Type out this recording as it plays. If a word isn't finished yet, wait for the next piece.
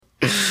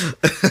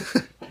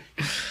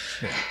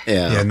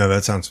Yeah, no,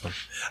 that sounds fun.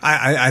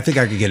 I think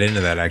I could get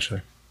into that,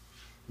 actually.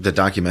 The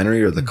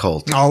documentary or the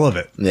cult? All of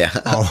it. Yeah.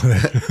 All of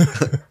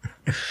it.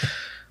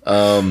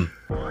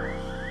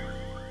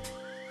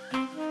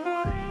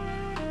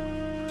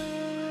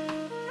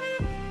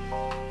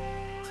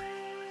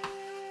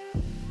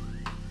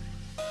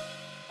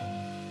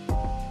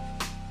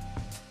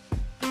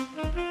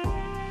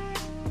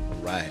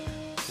 Right.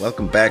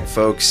 Welcome back,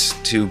 folks,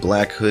 to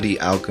Black Hoodie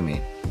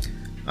Alchemy.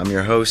 I'm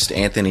your host,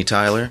 Anthony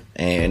Tyler,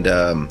 and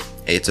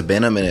it's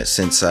been a minute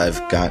since I've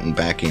gotten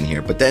back in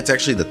here. But that's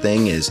actually the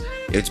thing is,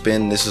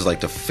 this is like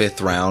the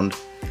 5th round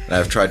that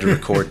I've tried to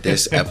record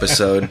this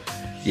episode.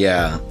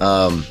 Yeah.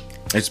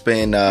 It's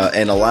been,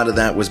 and a lot of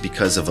that was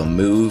because of a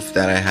move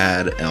that I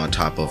had on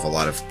top of a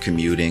lot of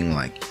commuting,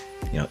 like,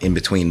 in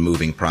between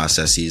moving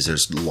processes,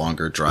 there's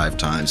longer drive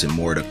times and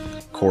more to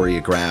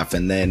choreograph.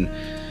 And then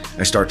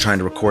I start trying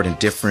to record in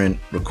different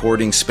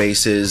recording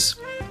spaces,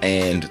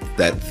 and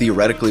that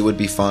theoretically would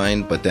be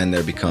fine, but then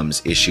there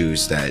becomes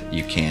issues that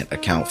you can't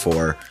account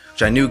for,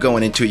 which I knew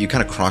going into it. You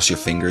kind of cross your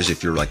fingers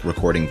if you're like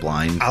recording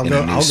blind. I'll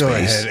go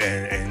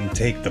ahead and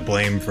take the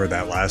blame for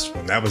that last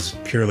one. That was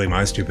purely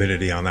my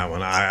stupidity on that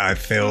one. I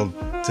failed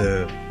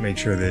to make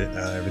sure that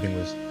everything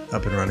was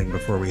up and running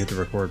before we hit the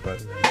record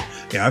button.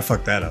 Yeah, I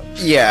fucked that up.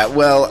 Yeah,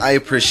 well, I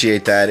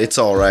appreciate that. It's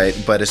all right,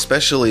 but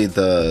especially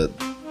the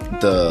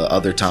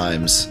other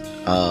times,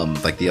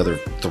 like the other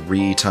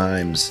 3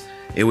 times,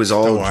 it was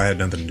all... I had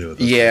nothing to do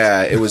with it.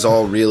 Yeah, it was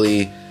all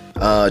really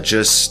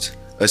just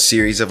a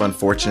series of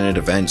unfortunate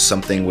events.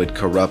 Something would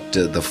corrupt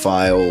the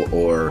file,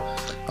 or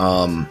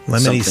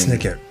Lemony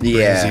Snicket.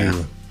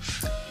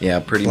 Yeah,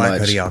 pretty Black much.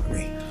 Hoodie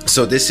Alchemy.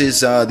 So this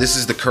is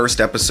the cursed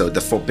episode,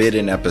 the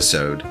forbidden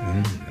episode.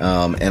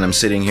 And I'm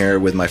sitting here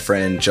with my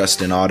friend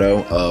Justin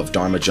Otto of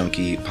Dharma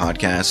Junkie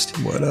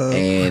podcast. What up?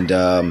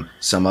 And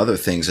some other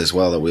things as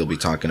well that we'll be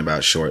talking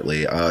about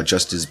shortly.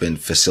 Justin's been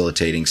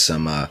facilitating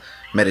some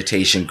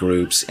meditation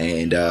groups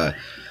and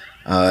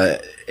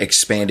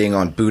expanding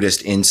on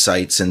Buddhist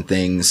insights and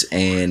things.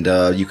 And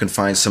you can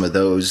find some of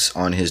those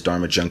on his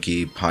Dharma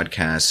Junkie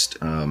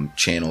podcast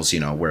channels,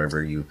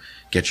 wherever you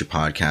get your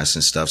podcasts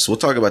and stuff. So we'll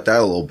talk about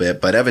that a little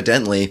bit. But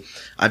evidently,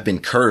 I've been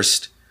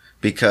cursed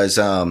because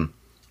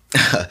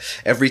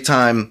every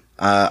time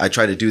I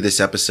try to do this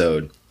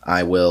episode,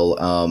 I will,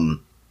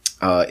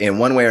 in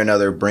one way or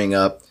another, bring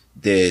up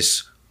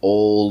this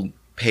old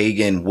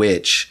pagan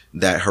witch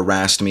that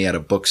harassed me at a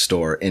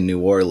bookstore in New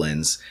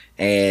Orleans.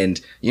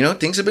 And,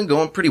 things have been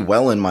going pretty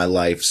well in my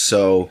life.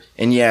 So,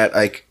 and yet,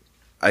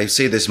 I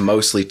say this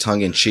mostly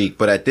tongue in cheek,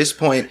 but at this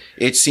point,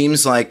 it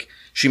seems like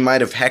she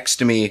might have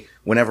hexed me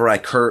whenever I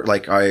piss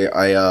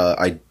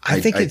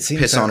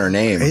on her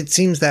name. It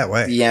seems that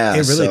way. Yeah,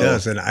 it really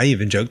does. And I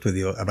even joked with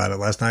you about it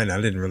last night, and I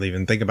didn't really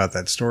even think about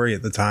that story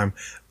at the time.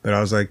 But I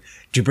was like,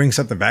 "Did you bring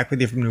something back with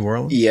you from New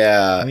Orleans?"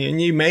 Yeah, I mean,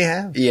 you may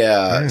have.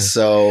 Yeah.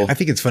 So I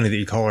think it's funny that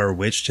you call her a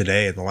witch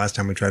today. And the last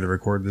time we tried to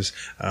record this,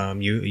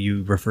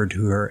 you referred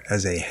to her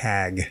as a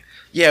hag.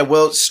 Yeah,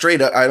 well, straight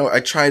up,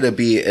 I try to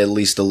be at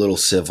least a little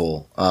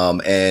civil.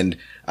 And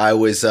I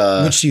was.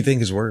 Which do you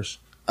think is worse?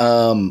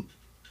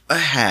 A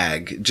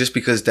hag, just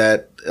because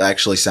that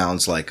actually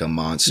sounds like a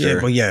monster.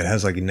 Yeah, well, it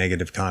has like a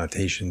negative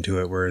connotation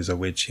to it, whereas a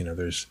witch,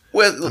 there's...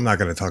 Well, I'm not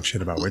going to talk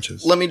shit about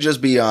witches. Let me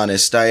just be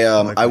honest.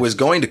 I was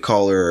going to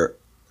call her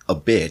a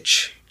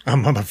bitch. A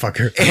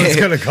motherfucker. I was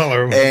going to call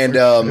her a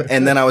motherfucker.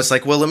 And then I was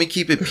like, well, let me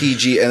keep it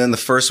PG. And then the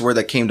first word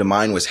that came to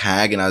mind was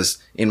hag. And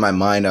in my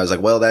mind, I was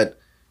like, well, that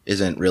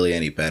isn't really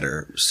any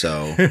better.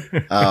 So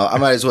I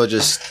might as well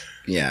just,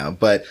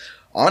 But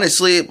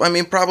honestly, I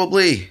mean,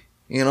 probably...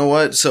 You know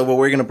what? So,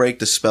 we're going to break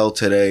the spell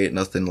today.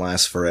 Nothing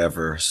lasts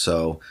forever.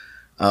 So,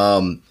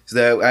 I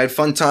had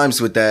fun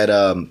times with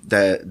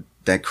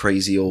that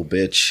crazy old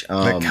bitch.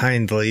 That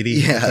kind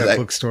lady at that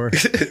bookstore.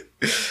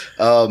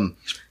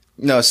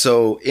 No,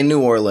 so in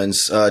New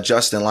Orleans,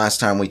 Justin,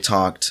 last time we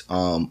talked,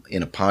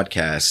 in a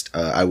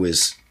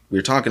podcast, we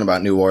were talking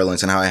about New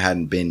Orleans and how I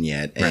hadn't been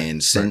yet. Right,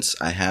 and since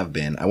I have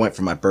been, I went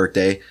for my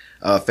birthday,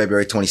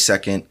 February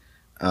 22nd,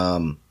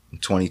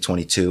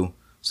 2022.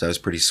 So that was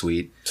pretty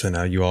sweet. So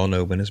now you all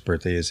know when his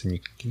birthday is and you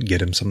can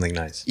get him something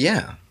nice.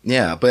 Yeah.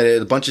 But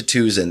a bunch of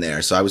twos in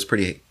there. So I was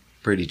pretty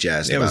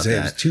jazzed about that.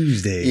 It was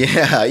Tuesday.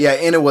 Yeah.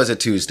 And it was a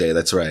Tuesday.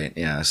 That's right.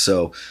 Yeah.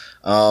 So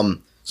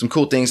some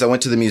cool things. I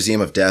went to the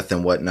Museum of Death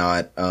and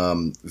whatnot.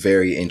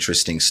 Very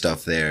interesting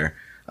stuff there.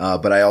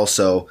 But I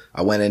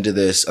went into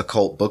this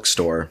occult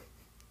bookstore.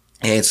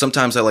 And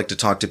sometimes I like to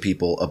talk to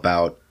people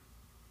I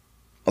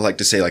like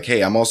to say like,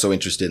 hey, I'm also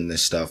interested in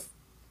this stuff.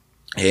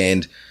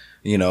 And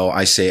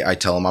I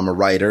tell them I'm a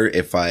writer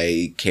if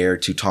I care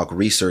to talk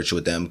research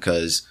with them,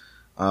 because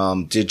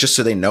just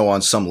so they know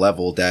on some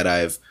level that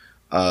I've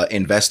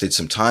invested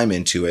some time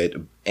into it.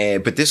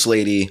 But this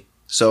lady,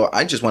 so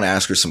I just want to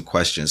ask her some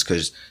questions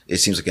because it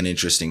seems like an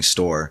interesting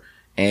store.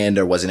 And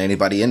there wasn't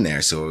anybody in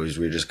there, so we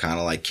were just kind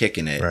of like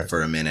kicking it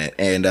for a minute.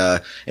 And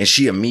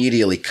she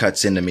immediately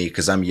cuts into me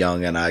because I'm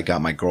young and I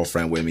got my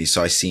girlfriend with me,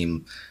 so I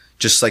seem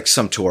just like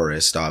some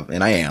tourist,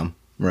 and I am,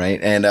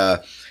 right?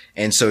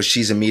 And so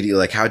she's immediately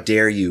like, how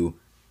dare you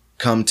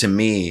come to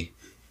me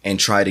and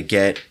try to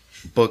get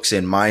books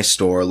in my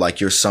store like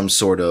you're some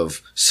sort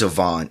of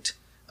savant.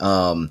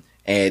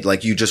 And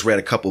like you just read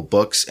a couple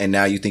books and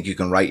now you think you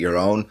can write your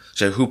own.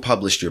 So who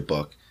published your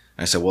book?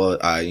 And I said, well,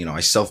 I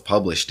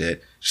self-published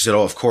it. She said,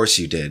 oh, of course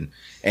you did.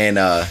 And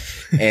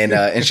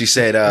she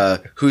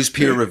said, who's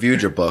peer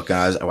reviewed your book? And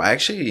I was, well,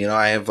 actually,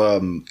 I have,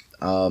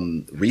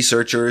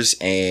 researchers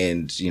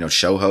and,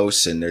 show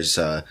hosts, and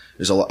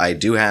I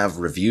do have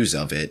reviews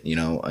of it,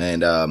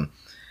 and,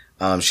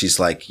 she's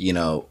like,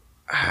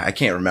 I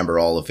can't remember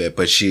all of it,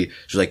 but she's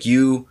like,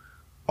 you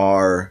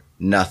are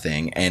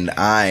nothing. And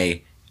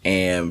I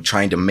am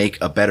trying to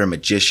make a better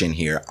magician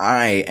here.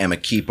 I am a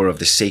keeper of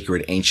the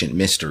sacred ancient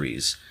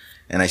mysteries.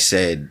 And I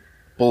said,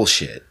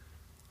 bullshit.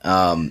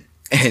 And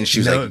she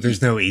was like,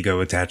 there's no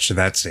ego attached to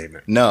that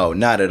statement. No,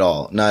 not at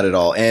all. Not at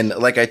all. And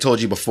like I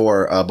told you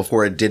before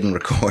it didn't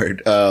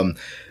record,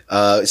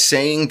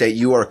 saying that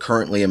you are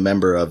currently a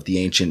member of the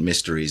ancient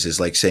mysteries is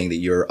like saying that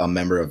you're a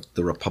member of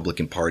the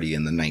Republican Party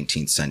in the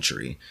 19th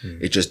century.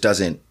 It just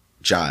doesn't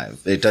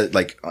jive. It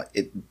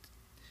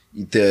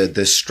does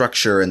the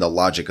structure and the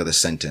logic of the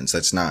sentence.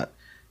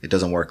 It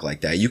doesn't work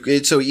like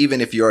that. So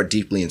even if you are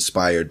deeply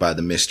inspired by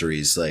the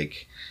mysteries,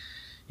 like,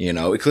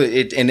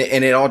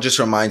 it all just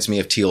reminds me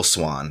of Teal,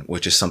 Swan,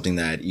 which is something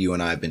that you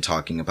and I have been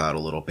talking about a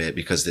little bit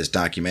because this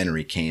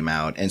documentary came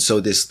out. And so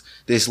this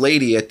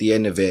lady at the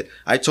end of it,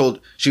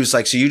 she was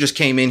like, so you just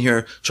came in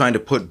here trying to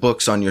put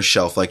books on your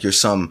shelf like you're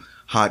some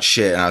hot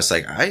shit. And I was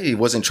like, I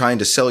wasn't trying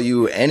to sell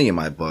you any of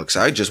my books.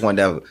 I just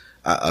wanted to have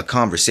a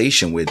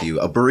conversation with you,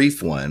 a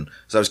brief one.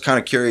 So I was kind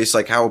of curious,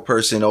 like how a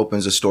person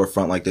opens a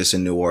storefront like this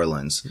in New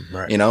Orleans,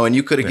 right. And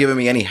you could have given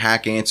me any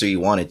hack answer you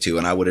wanted to,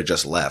 and I would have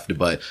just left,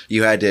 but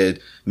you had to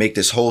make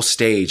this whole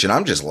stage, and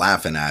I'm just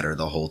laughing at her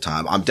the whole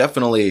time. I'm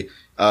definitely,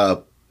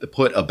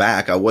 put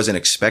aback. I wasn't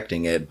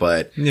expecting it,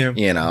 but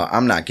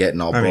I'm not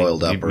getting all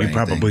boiled up or anything.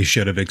 You probably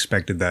should have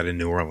expected that in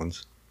New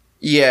Orleans.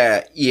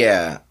 Yeah.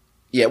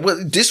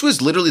 Well, this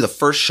was literally the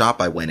first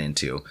shop I went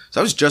into. So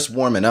I was just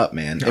warming up,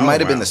 man. It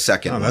might have been the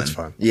second one. Oh, that's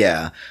fun.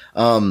 Yeah.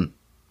 And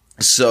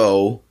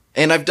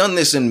I've done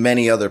this in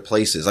many other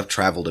places. I've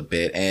traveled a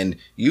bit, and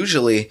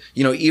usually,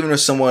 even if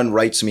someone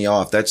writes me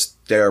off, that's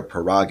their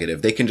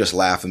prerogative. They can just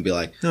laugh and be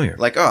like,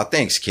 oh,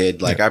 thanks,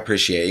 kid. Like, I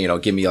appreciate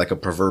it. Give me like a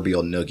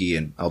proverbial noogie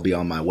and I'll be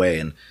on my way.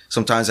 And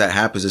sometimes that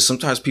happens is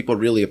sometimes people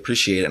really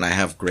appreciate it and I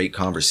have great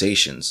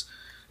conversations.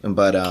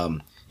 But,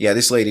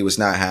 this lady was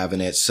not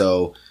having it.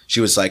 So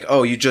she was like,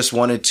 oh, you just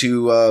wanted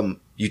to,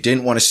 you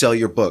didn't want to sell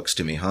your books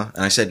to me, huh?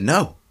 And I said,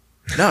 no,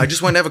 I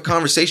just wanted to have a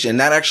conversation. And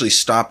that actually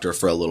stopped her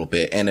for a little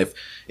bit. And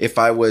if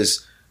I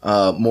was,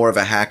 more of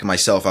a hack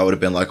myself, I would have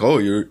been like, oh,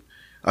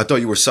 I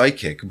thought you were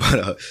psychic.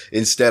 But,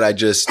 instead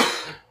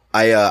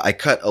I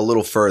cut a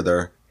little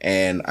further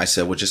and I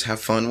said, well, just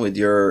have fun with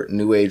your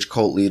new age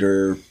cult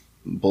leader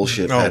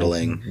bullshit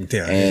peddling.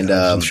 Yeah. And,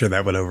 I'm sure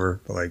that went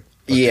over like.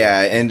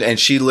 Yeah, and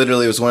she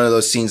literally was one of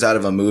those scenes out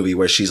of a movie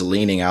where she's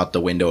leaning out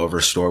the window of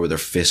her store with her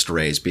fist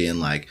raised,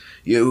 being like,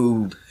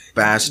 you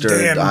bastard.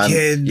 Damn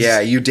kids. Yeah,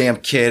 you damn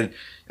kid.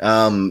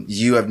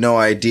 You have no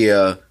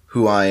idea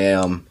who I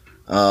am.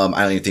 I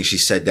don't even think she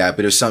said that,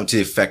 but it was something to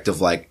the effect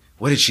of like,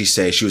 what did she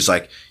say? She was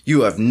like,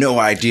 you have no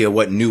idea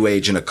what new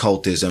age and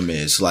occultism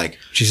is. Like,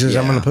 she says,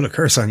 I'm going to put a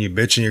curse on you,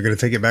 bitch, and you're going to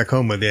take it back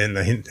home with you,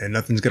 and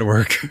nothing's going to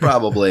work.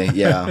 Probably,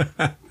 yeah.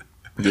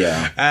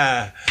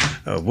 Yeah.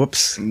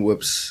 Whoops.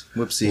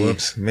 Whoopsie.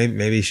 Whoops.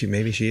 Maybe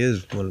she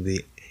is one of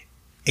the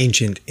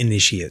ancient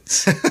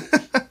initiates.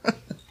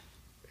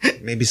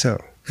 Maybe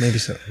so. Maybe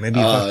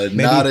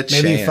not a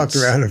chance. Maybe you fucked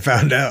around and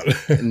found out.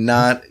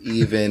 Not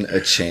even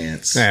a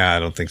chance. Yeah, I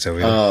don't think so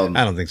either.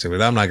 I don't think so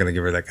either. I'm not going to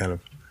give her that kind of.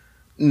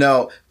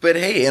 No, but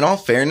hey, in all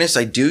fairness,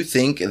 I don't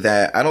think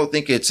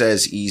it's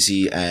as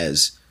easy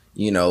as,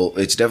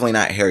 it's definitely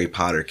not Harry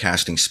Potter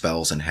casting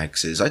spells and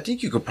hexes. I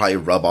think you could probably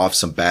rub off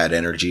some bad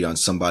energy on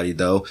somebody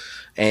though.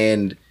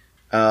 And,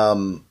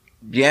 you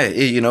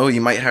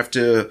might have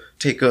to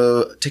take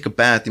a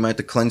bath. You might have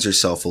to cleanse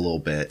yourself a little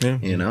bit,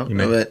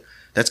 but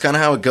that's kind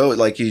of how it goes.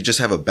 Like you just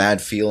have a bad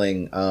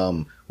feeling,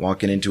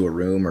 walking into a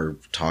room or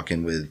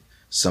talking with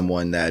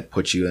someone that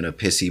puts you in a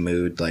pissy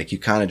mood. Like you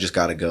kind of just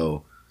got to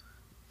go,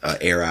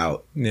 air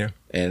out. Yeah.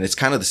 And it's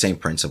kind of the same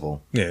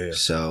principle. Yeah.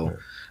 So,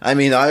 I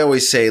mean, I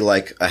always say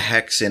like a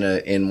hex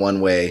in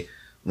one way,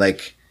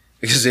 like,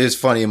 because it was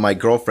funny. My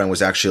girlfriend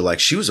was actually like,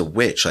 she was a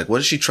witch. Like,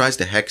 what if she tries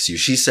to hex you?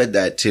 She said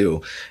that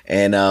too.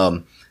 And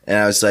I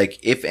was like,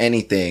 if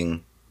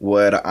anything,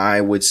 what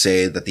I would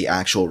say that the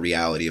actual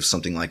reality of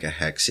something like a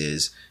hex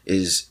is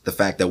the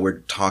fact that we're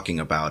talking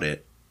about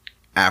it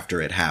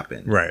after it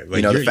happened. Right.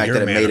 Like the fact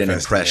that it made an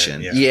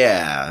impression.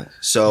 Yeah.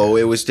 So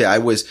it was,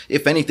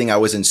 if anything, I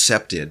was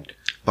incepted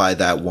by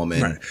that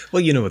woman. Right.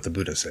 Well, you know what the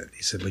Buddha said.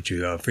 He said, what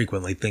you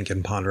frequently think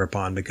and ponder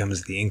upon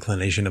becomes the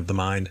inclination of the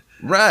mind.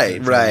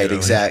 Right.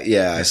 Exactly.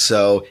 Yeah.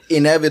 So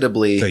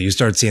inevitably. So you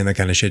start seeing that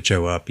kind of shit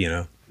show up,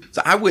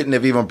 So I wouldn't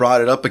have even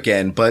brought it up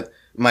again, but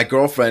my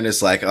girlfriend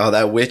is like, oh,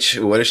 that witch,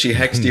 what if she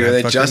hexed you? And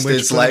then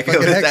Justin's like,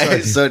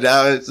 so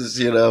now it's just,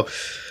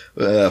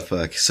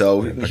 Fuck.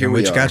 So here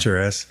we witch are. got your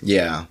ass.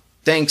 Yeah.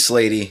 Thanks,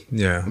 lady.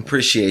 Yeah.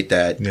 Appreciate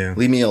that. Yeah.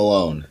 Leave me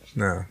alone.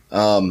 No.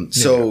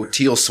 So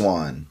Teal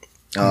Swan.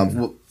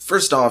 Well,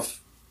 first off,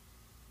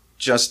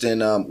 Justin,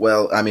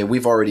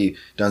 we've already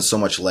done so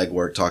much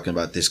legwork talking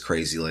about this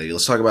crazy lady.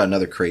 Let's talk about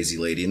another crazy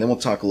lady, and then we'll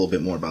talk a little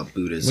bit more about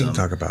Buddhism. We can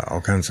talk about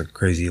all kinds of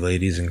crazy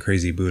ladies and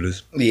crazy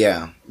Buddhas.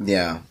 Yeah.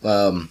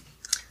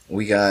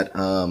 We got,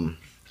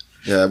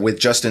 with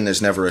Justin,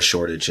 there's never a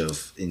shortage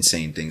of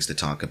insane things to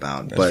talk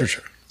about. That's for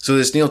sure. So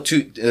this new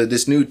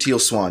Teal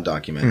Swan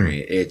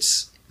documentary,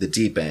 it's The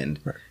Deep End,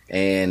 right.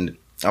 And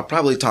I'll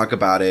probably talk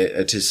about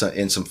it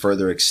in some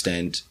further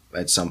extent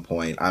at some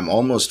point. I'm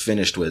almost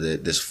finished with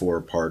it, this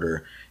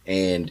 4-parter,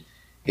 and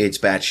it's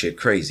batshit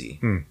crazy.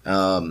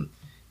 I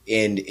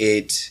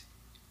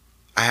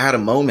had a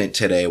moment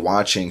today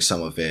watching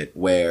some of it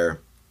where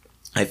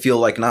I feel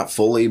like not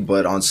fully,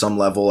 but on some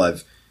level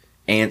I've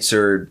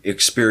answered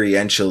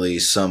experientially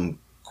some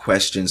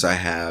questions I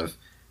have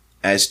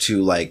as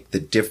to like the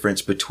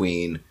difference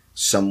between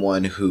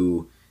someone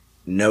who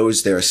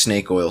knows they're a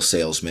snake oil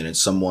salesman and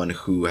someone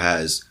who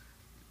has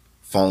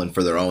fallen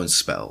for their own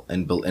spell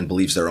and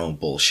believes their own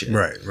bullshit.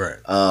 Right.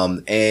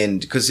 And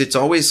because it's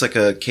always like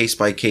a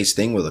case-by-case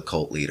thing with a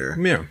cult leader.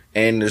 Yeah.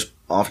 And there's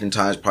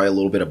oftentimes probably a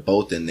little bit of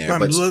both in there.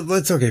 But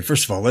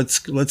first of all,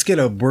 let's get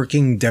a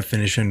working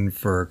definition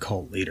for a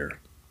cult leader.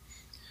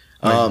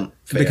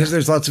 Because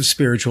there's lots of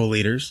spiritual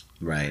leaders.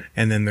 Right.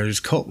 And then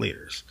there's cult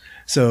leaders.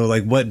 So,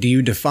 like, what do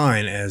you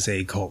define as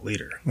a cult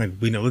leader? Like,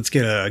 let's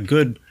get a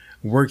good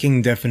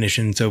working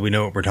definition so we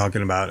know what we're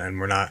talking about and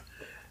we're not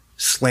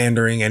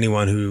slandering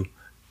anyone who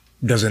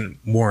doesn't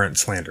warrant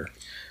slander.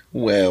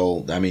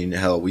 Well, I mean,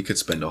 hell, we could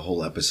spend a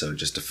whole episode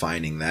just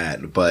defining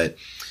that. But,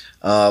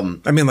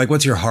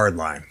 what's your hard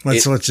line?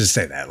 Let's just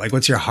say that. Like,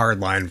 what's your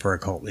hard line for a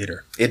cult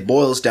leader? It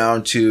boils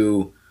down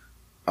to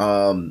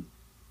the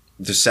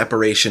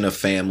separation of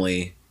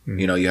family. Mm-hmm.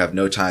 You know, you have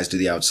no ties to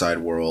the outside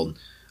world.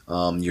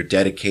 You're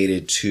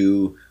dedicated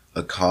to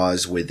a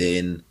cause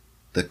within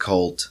the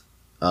cult,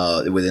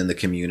 within the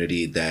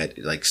community that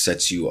like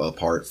sets you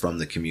apart from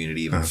the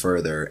community even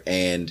further.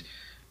 And,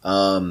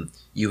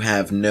 you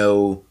have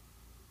no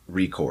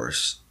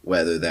recourse,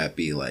 whether that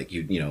be like,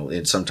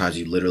 and sometimes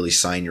you literally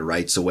sign your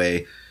rights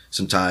away.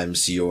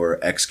 Sometimes you're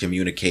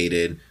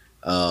excommunicated,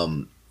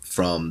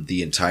 from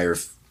the entire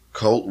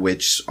cult,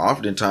 which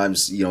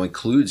oftentimes,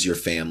 includes your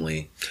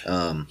family.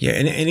 And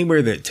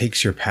anywhere that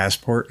takes your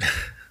passport.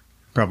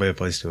 Probably a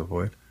place to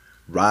avoid.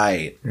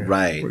 Right.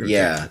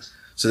 Yeah.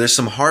 So there's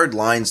some hard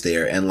lines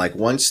there. And like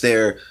once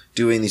they're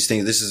doing these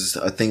things, this is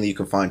a thing that you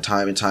can find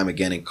time and time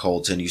again in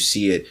cults. And you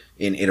see it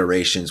in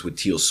iterations with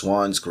Teal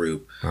Swan's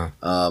group.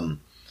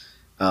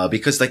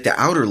 Because like the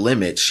Outer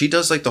Limits, she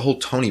does like the whole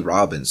Tony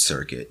Robbins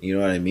circuit. You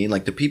know what I mean?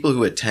 Like the people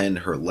who attend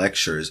her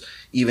lectures,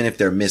 even if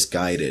they're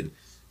misguided,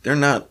 they're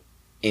not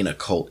in a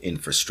cult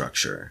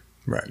infrastructure.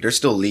 Right. They're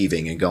still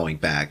leaving and going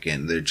back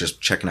and they're just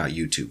checking out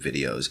YouTube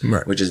videos,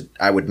 right. Which is,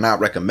 I would not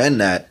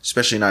recommend that,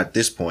 especially not at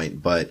this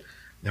point, but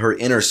her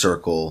inner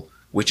circle,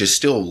 which is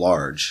still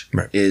large,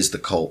 right. Is the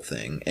cult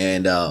thing.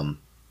 And,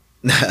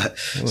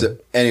 so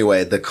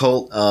anyway, the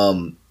cult,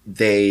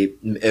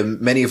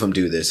 many of them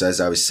do this,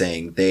 as I was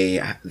saying,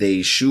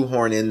 they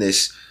shoehorn in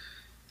this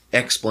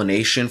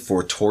explanation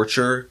for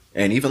torture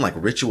and even like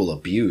ritual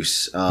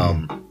abuse,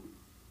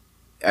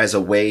 as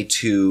a way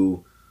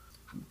to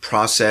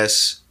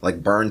process,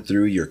 like burn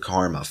through your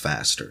karma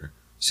faster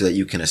so that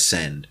you can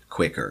ascend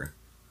quicker.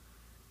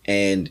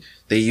 And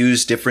they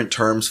use different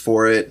terms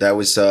for it. There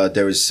was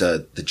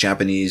the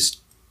Japanese,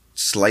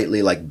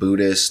 slightly like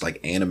Buddhist, like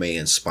anime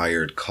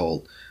inspired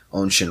cult,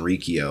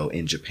 Onshinrikyo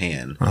in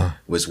Japan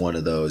was one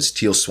of those.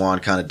 Teal Swan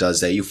kind of does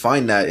that. You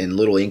find that in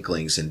little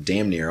inklings in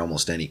damn near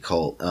almost any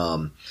cult.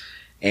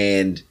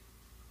 And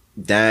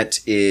that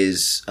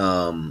is,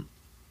 one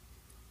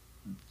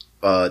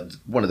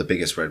of the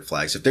biggest red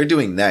flags. If they're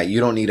doing that, you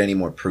don't need any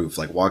more proof.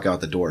 Like walk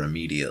out the door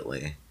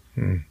immediately.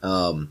 And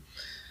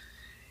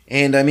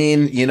I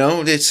mean,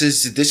 this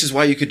is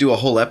why you could do a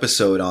whole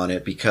episode on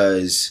it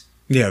because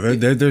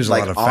there's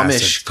like a lot of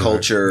Amish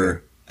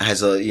culture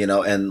has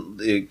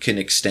and it can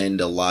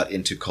extend a lot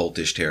into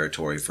cultish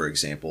territory. For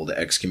example, the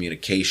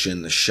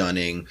excommunication, the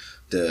shunning,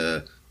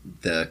 the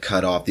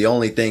cutoff. The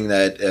only thing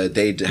that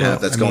they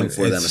have that's going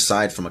for them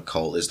aside from a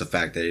cult is the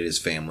fact that it is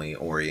family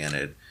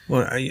oriented.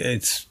 Well,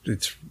 it's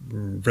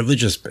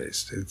religious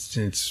based.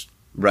 It's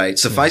right.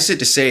 Suffice it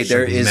to say,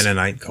 there is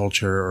Mennonite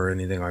culture or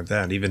anything like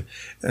that. Even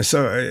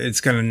so,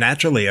 it's going to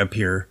naturally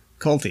appear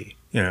culty.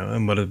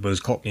 And what is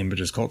cult mean but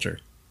just culture?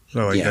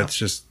 So that's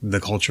just the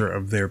culture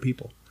of their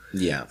people.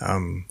 Yeah.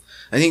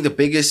 I think the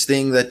biggest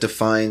thing that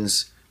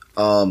defines,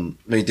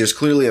 there's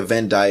clearly a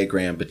Venn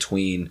diagram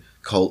between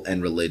cult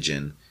and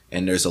religion,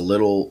 and there's a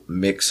little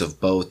mix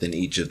of both in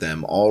each of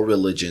them. All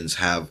religions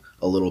have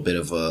a little bit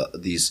of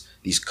these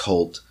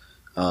cult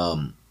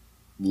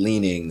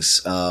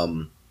leanings,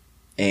 and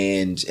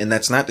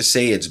that's not to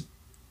say it's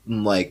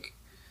like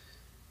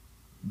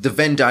the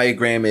Venn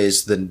diagram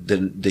is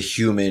the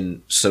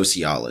human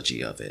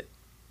sociology of it.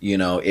 You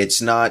know,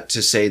 it's not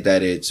to say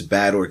that it's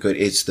bad or good.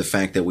 It's the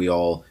fact that we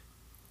all,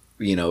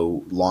 you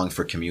know, long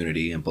for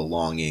community and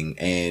belonging.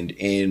 And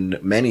in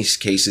many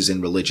cases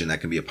in religion, that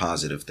can be a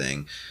positive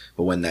thing.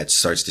 But when that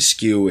starts to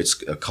skew,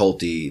 it's a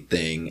culty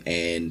thing.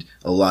 And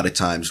a lot of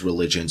times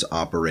religions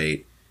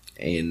operate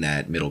in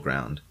that middle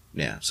ground.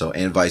 Yeah. So,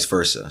 and vice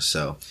versa.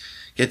 So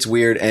it gets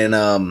weird.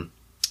 And,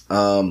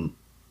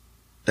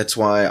 that's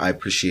why I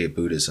appreciate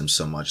Buddhism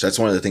so much. That's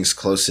one of the things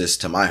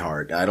closest to my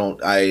heart. What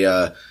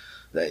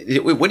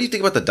do you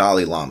think about the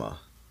Dalai Lama?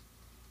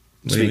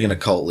 Speaking of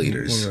cult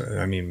leaders.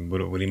 I mean, what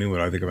do you mean? What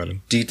do I think about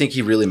him? Do you think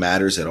he really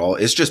matters at all?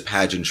 It's just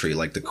pageantry,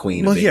 like the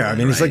Queen of England, yeah, I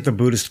mean, right? he's like the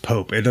Buddhist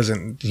Pope. It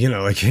doesn't, you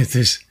know, like,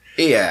 there's...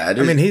 Yeah.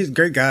 I mean, he's a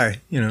great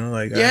guy, you know,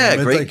 like... Yeah,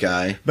 great like,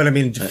 guy. But I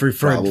mean, for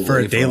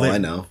a daily... I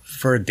know.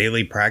 For a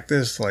daily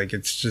practice, like,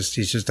 he's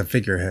just a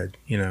figurehead,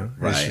 you know?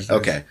 Right,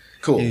 okay.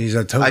 Cool. He's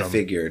a totem. I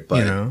figured, but,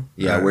 you know?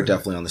 Yeah, we're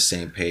definitely on the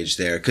same page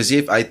there. Because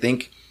and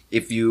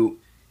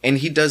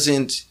he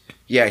doesn't...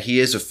 Yeah, he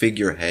is a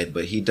figurehead,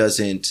 but he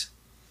doesn't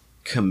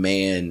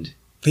command...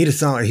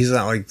 He's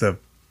not like the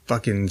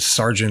fucking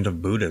sergeant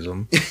of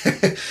Buddhism.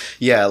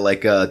 Yeah,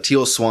 like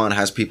Teal Swan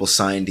has people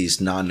sign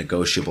these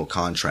non-negotiable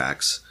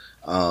contracts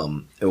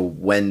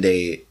when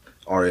they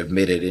are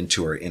admitted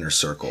into her inner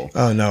circle.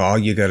 Oh, no, all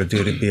you got to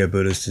do to be a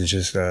Buddhist is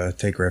just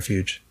take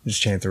refuge.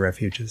 Just chant the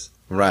refuges.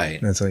 Right.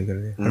 That's all you got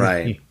to do.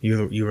 Right.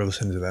 You were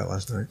listening to that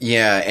last night.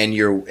 Yeah,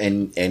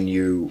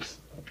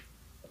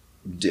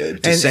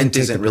 dissent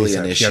isn't really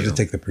an issue. You have to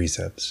take the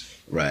precepts.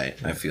 Right,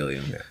 I feel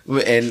you. Yeah.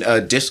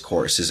 And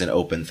discourse is an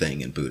open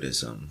thing in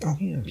Buddhism. Oh,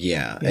 yeah.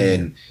 Yeah,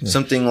 and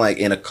something like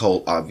in a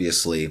cult,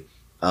 obviously,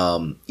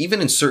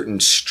 even in certain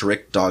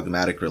strict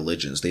dogmatic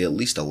religions, they at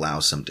least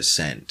allow some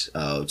dissent,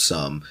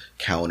 some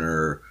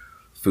counter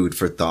food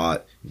for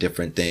thought,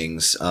 different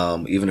things,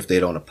 even if they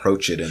don't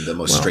approach it in the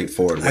most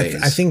straightforward ways.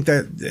 I think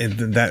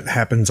that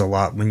happens a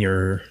lot when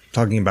you're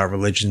talking about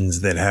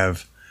religions that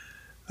have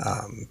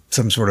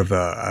some sort of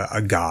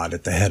a god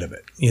at the head of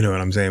it. You know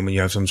what I'm saying? When you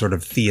have some sort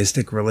of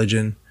theistic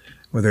religion,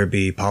 whether it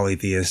be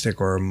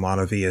polytheistic or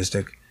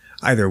monotheistic,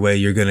 either way,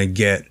 you're going to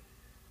get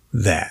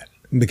that,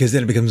 because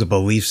then it becomes a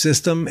belief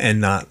system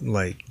and not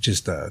like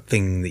just a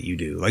thing that you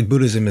do. Like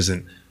Buddhism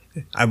isn't,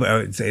 I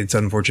would say it's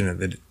unfortunate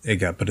that it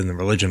got put in the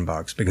religion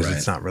box, because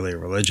it's not really a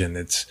religion.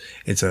 It's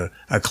a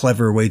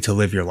clever way to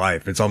live your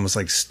life. It's almost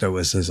like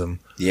stoicism.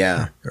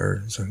 Yeah.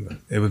 Or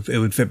something. It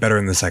would fit better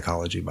in the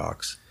psychology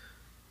box.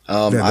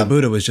 The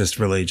Buddha was just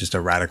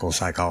a radical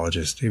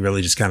psychologist. He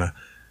really just kind of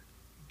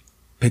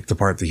picked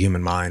apart the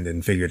human mind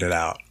and figured it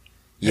out.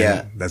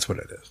 Yeah. And that's what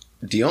it is.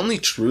 The only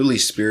truly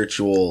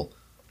spiritual,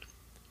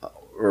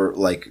 or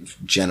like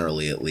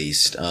generally at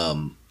least,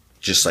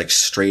 just like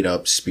straight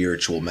up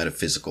spiritual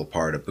metaphysical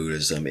part of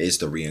Buddhism is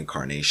the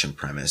reincarnation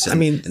premise. And,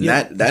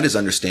 that is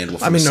understandable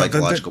from a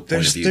psychological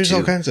point of view there's too.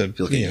 All kinds of, if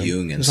you look at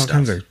Jung and there's stuff. All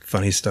kinds of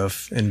funny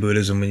stuff in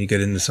Buddhism when you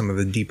get into some of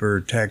the deeper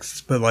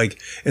texts. But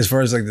like, as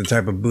far as like the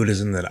type of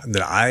Buddhism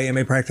that I am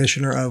a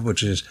practitioner of,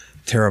 which is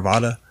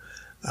Theravada,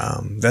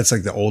 that's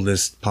like the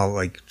oldest,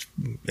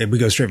 we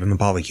go straight from the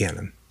Pali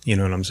Canon. You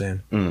know what I'm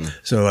saying?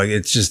 So like,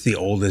 it's just the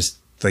oldest,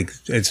 like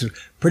it's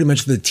pretty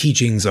much the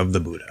teachings of the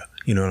Buddha.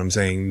 You know what I'm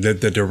saying?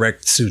 The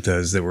direct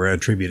suttas that were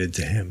attributed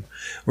to him.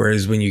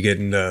 Whereas when you get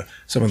into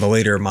some of the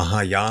later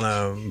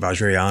Mahayana,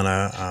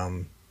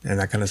 Vajrayana, and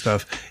that kind of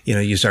stuff, you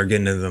know, you start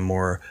getting into the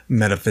more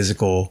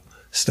metaphysical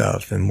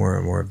stuff and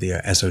more of the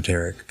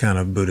esoteric kind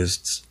of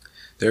Buddhists.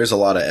 There's a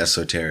lot of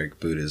esoteric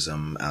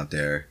Buddhism out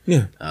there.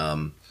 Yeah.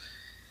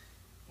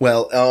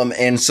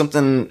 And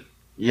something,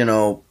 you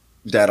know,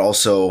 that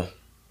also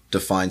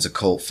defines a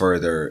cult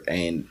further,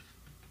 and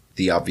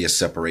the obvious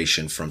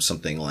separation from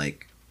something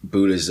like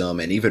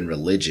Buddhism and even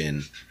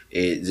religion.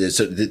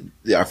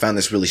 I found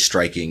this really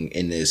striking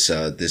in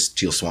this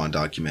Teal Swan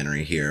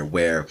documentary here,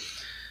 where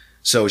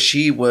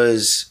she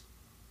has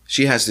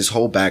this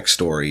whole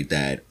backstory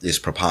that is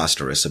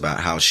preposterous about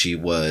how she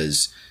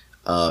was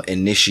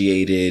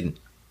initiated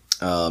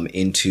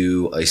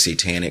into a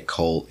satanic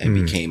cult and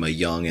became a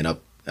young and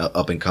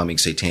up and coming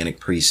satanic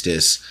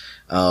priestess,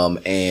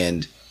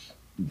 and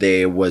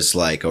there was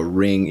like a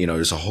ring, you know,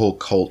 there's a whole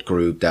cult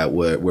group that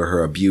were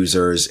her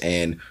abusers,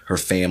 and her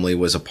family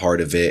was a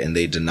part of it and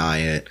they deny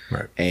it.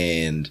 Right.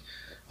 And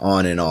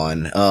on and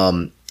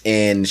on.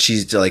 And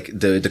she's like,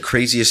 the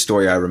craziest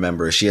story I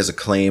remember is she has a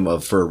claim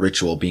for a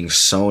ritual being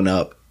sewn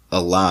up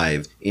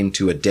alive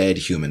into a dead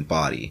human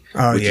body.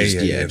 Oh,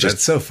 yeah. Just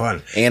that's so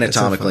fun.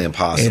 Anatomically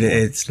impossible.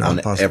 It's not on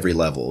possible. Every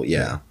level.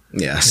 Yeah.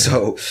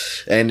 So,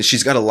 and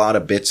she's got a lot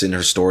of bits in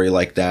her story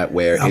like that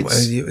where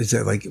is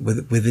it like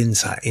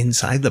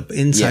inside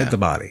the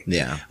body?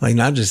 Yeah. Like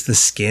not just the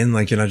skin,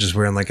 like you're not just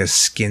wearing like a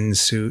skin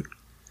suit.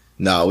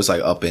 No, it was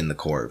like up in the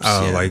corpse.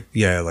 Oh,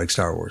 like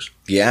Star Wars.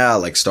 Yeah,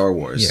 like Star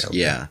Wars.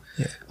 Yeah.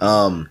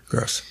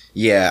 Gross.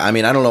 Yeah, I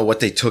mean, I don't know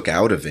what they took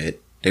out of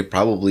it. They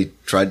probably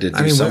tried to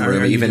do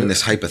something, even in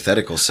this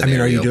hypothetical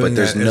scenario, but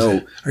there's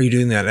no... Are you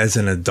doing that as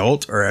an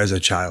adult or as a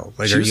child?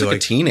 Like, she was like a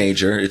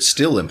teenager. It's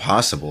still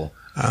impossible.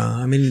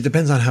 I mean, it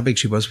depends on how big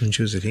she was when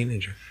she was a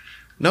teenager.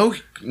 No.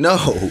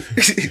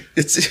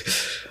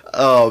 It's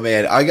oh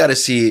man, I gotta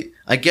see.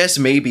 I guess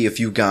maybe if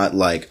you got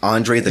like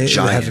Andre the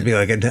Giant, would have to be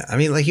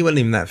like he wasn't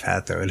even that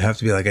fat though. It'd have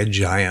to be like a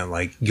giant,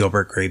 like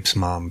Gilbert Grape's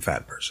mom,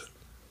 fat person.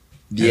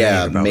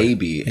 Yeah,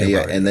 maybe.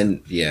 Yeah, and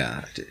then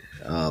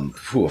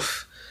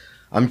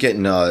I'm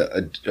getting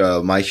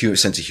my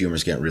sense of humor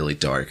is getting really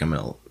dark. I'm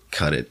gonna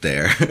cut it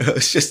there. I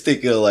was just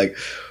thinking of like,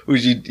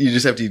 would you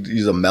just have to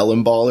use a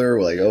melon baller?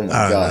 Like, oh my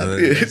god,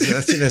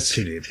 that's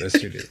too deep. That's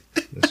too deep.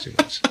 That's too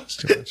much. That's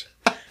too much.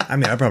 I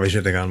mean, I probably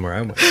should have gone where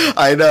I went.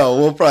 I know.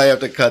 We'll probably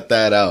have to cut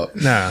that out.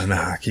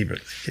 No, keep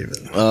it.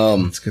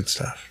 It's good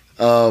stuff.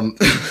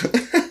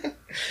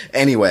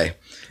 Anyway,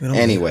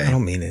 I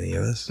don't mean any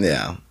of this.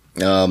 Yeah.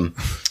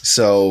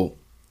 So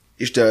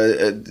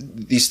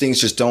these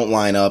things just don't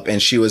line up.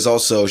 And she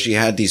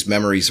had these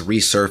memories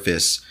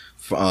resurface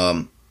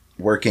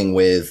working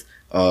with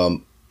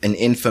an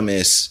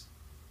infamous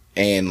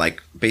and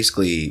like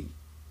basically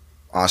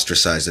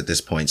ostracized at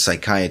this point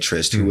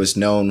psychiatrist who was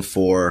known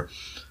for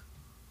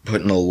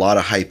putting a lot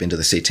of hype into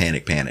the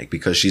Satanic Panic,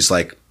 because she's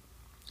like,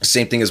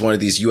 same thing as one of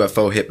these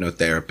UFO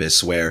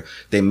hypnotherapists where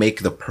they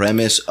make the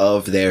premise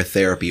of their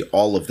therapy,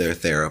 all of their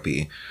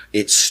therapy.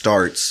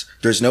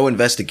 There's no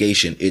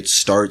investigation. It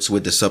starts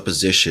with the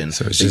supposition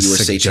that you were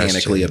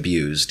satanically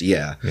abused.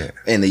 Yeah.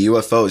 And the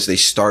UFOs, they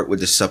start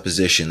with the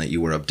supposition that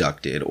you were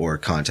abducted or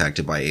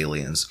contacted by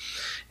aliens.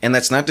 And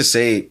that's not to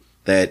say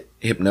that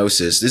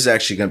hypnosis, this is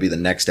actually going to be the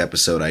next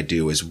episode I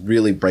do, is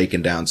really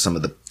breaking down some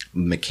of the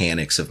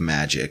mechanics of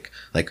magic,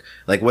 like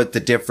what the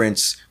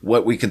difference,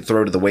 what we can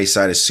throw to the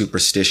wayside is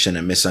superstition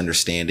and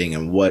misunderstanding,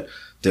 and what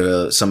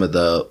some of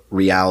the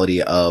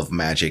reality of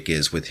magic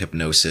is with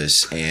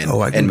hypnosis and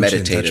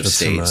meditative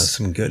states.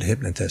 Some good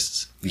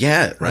hypnotists.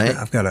 Yeah, right.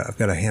 I've got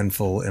a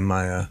handful in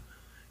my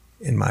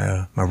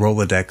my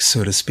Rolodex,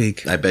 so to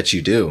speak. I bet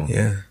you do.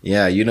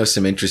 Yeah. You know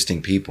some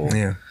interesting people.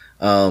 Yeah.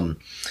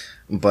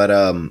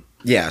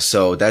 Yeah.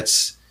 So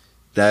that's.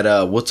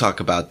 We'll talk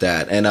about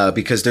that. And,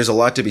 because there's a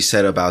lot to be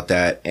said about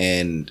that.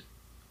 And,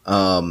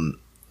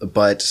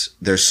 but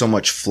there's so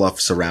much fluff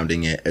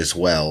surrounding it as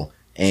well.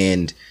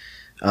 And,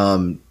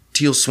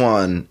 Teal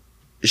Swan,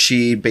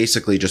 she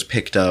basically just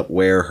picked up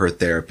where her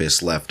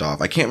therapist left off.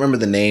 I can't remember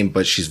the name,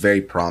 but she's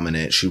very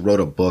prominent. She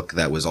wrote a book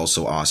that was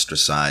also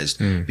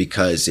ostracized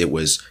because it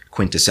was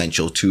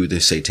quintessential to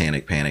the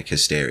Satanic Panic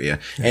hysteria.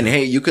 Yeah. And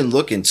hey, you can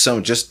look in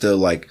just the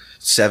like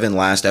 7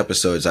 last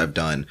episodes I've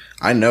done.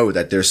 I know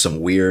that there's some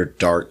weird,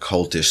 dark,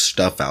 cultish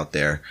stuff out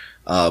there.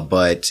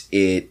 But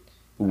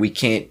we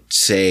can't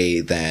say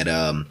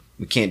that,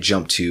 we can't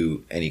jump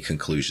to any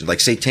conclusions. Like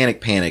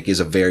Satanic Panic is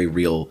a very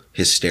real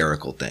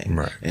hysterical thing.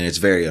 Right. And it's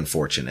very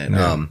unfortunate.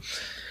 Yeah.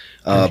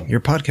 Your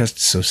podcast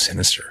is so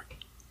sinister.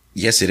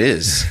 Yes, it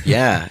is.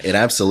 Yeah, it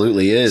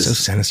absolutely is. So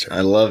sinister.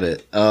 I love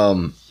it.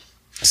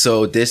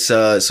 So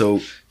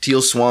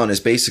Teal Swan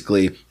is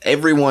basically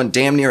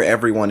damn near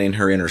everyone in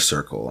her inner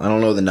circle. I don't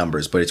know the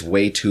numbers, but it's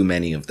way too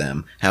many of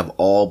them have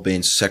all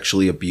been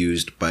sexually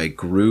abused by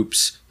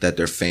groups that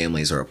their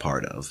families are a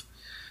part of.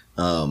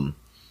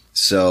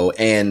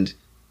 And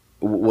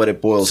what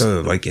it boils...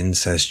 So like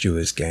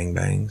incestuous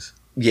gangbangs?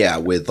 Yeah,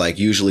 with like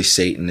usually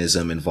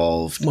Satanism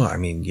involved. Well, I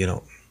mean, you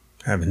don't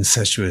have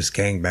incestuous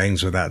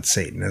gangbangs without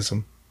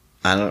Satanism.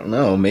 I don't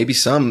know. Maybe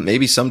some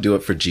do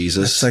it for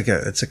Jesus.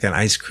 It's like an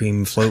ice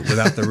cream float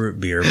without the root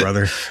beer,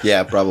 brother.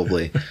 Yeah,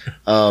 probably.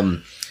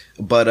 And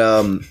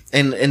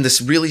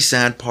this really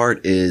sad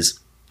part is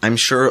I'm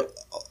sure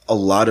a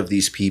lot of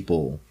these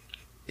people,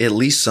 at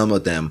least some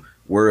of them,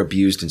 were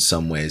abused in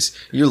some ways.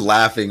 You're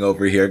laughing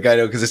over here,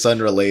 Guido, because it's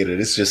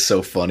unrelated. It's just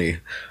so funny.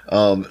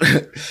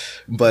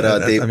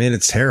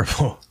 It's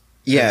terrible.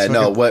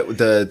 Yeah, what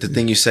the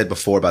thing you said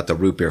before about the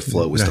root beer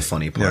float was the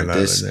funny part.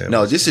 This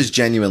is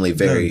genuinely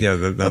very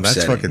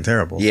that's fucking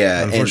terrible.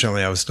 Yeah,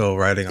 unfortunately, I was still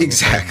writing on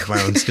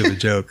my own stupid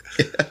joke.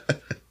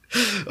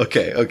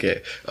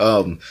 Okay.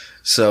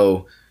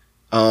 So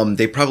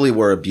they probably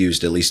were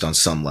abused at least on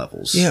some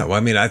levels. Yeah, well,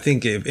 I mean, I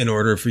think in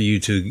order for you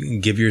to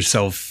give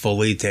yourself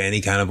fully to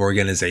any kind of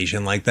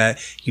organization like that,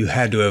 you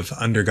had to have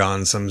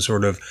undergone some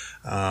sort of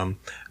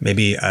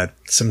you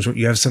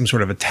have some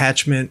sort of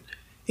attachment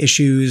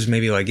issues,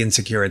 maybe like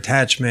insecure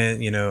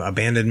attachment,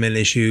 abandonment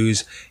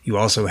issues. You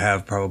also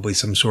have probably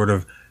some sort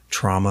of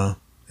trauma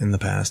in the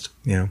past,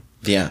 Yeah.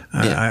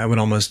 I would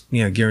almost,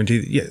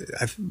 guarantee. Yeah,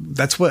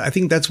 I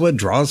think that's what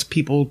draws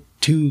people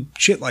to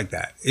shit like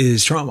that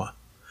is trauma.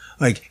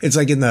 Like, it's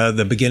like in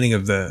the beginning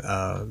of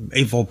the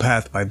Eightfold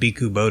Path by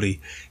Bhikkhu Bodhi.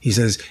 He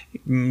says,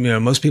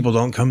 most people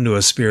don't come to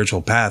a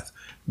spiritual path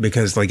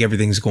because like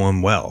everything's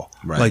going well.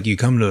 Right. Like you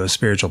come to a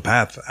spiritual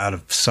path out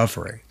of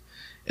suffering.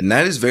 And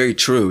that is very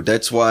true.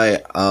 That's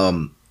why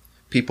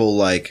people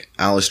like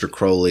Aleister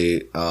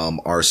Crowley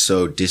are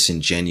so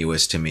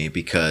disingenuous to me,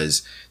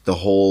 because the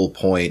whole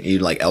point,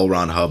 like L.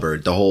 Ron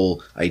Hubbard, the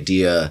whole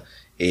idea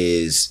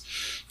is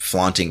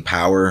flaunting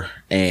power.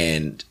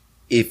 And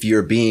if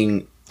you're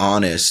being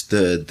honest,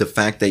 the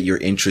fact that you're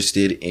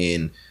interested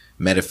in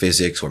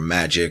metaphysics or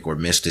magic or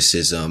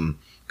mysticism,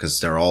 because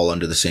they're all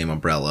under the same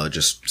umbrella,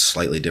 just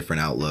slightly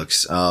different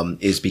outlooks,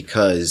 is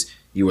because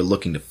you are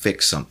looking to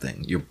fix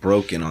something. You're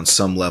broken on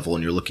some level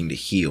and you're looking to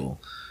heal.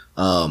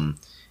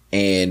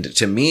 And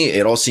to me,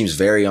 it all seems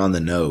very on the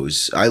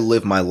nose. I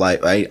live my life.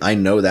 I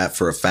know that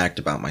for a fact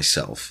about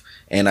myself.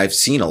 And I've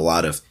seen a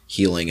lot of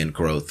healing and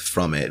growth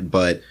from it.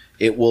 But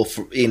it will,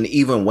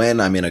 even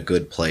when I'm in a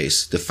good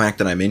place, the fact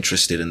that I'm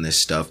interested in this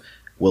stuff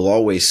will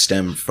always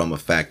stem from a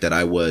fact that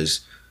I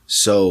was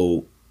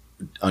so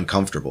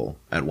uncomfortable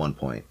at one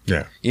point.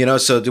 Yeah. You know,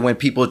 so when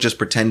people just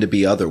pretend to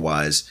be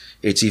otherwise,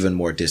 it's even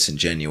more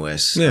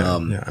disingenuous. Yeah.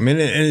 I mean,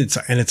 and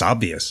it's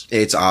obvious.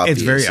 It's obvious.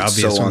 It's very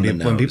obvious. So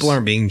when people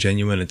aren't being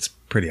genuine, it's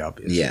pretty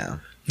obvious. Yeah.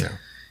 Yeah.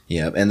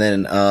 Yeah. And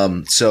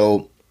then,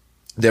 so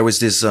there was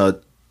this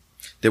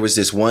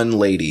one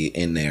lady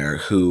in there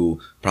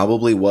who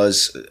probably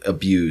was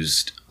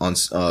abused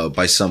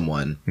by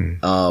someone.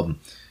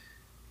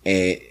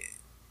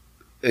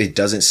 It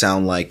doesn't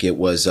sound like it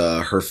was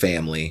her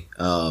family.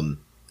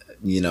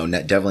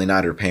 Definitely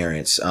not her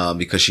parents,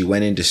 because she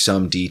went into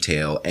some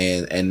detail,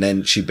 and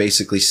then she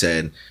basically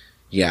said,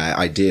 yeah,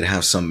 I did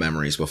have some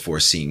memories before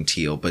seeing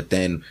Teal, but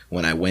then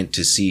when I went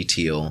to see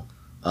Teal,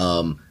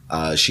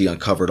 she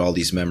uncovered all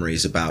these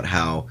memories about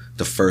how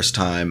the first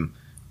time,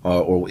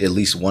 or at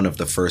least one of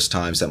the first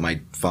times that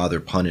my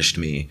father punished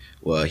me,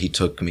 he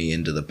took me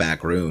into the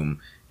back room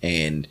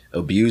and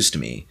abused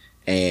me,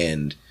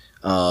 and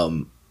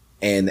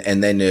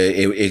then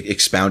it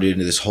expounded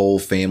into this whole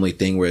family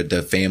thing where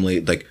the family,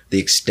 like the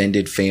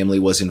extended family,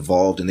 was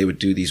involved, and they would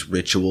do these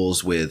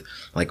rituals with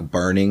like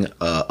burning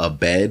a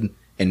bed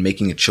and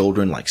making the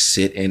children like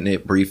sit in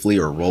it briefly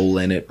or roll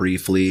in it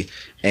briefly.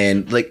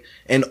 And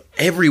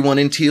everyone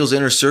in Teal's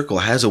inner circle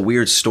has a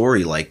weird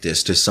story like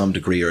this to some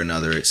degree or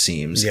another, it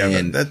seems. Yeah,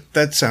 and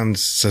that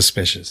sounds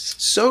suspicious.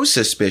 So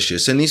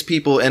suspicious. And these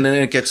people, and then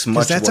it gets much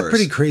worse. That's a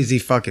pretty crazy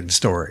fucking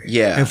story.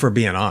 Yeah. If we're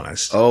being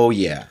honest. Oh,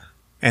 yeah.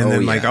 And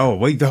then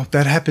wait,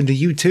 that happened to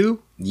you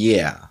too?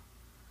 Yeah.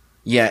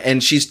 Yeah,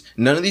 and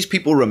none of these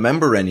people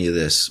remember any of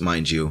this,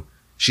 mind you.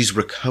 She's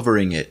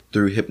recovering it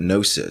through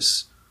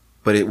hypnosis.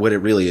 But what it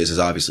really is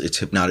obviously it's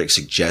hypnotic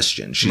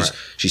suggestion.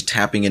 She's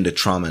tapping into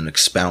trauma and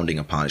expounding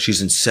upon it.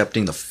 She's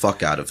incepting the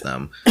fuck out of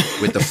them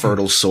with the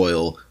fertile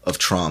soil of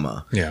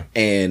trauma. Yeah.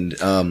 And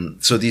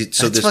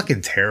that's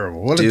fucking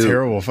terrible. What a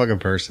terrible fucking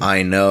person.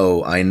 I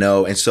know.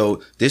 And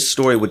so this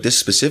story with this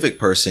specific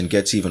person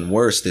gets even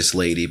worse, this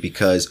lady,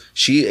 because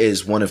she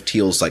is one of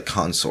Teal's like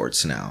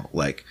consorts now.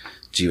 Like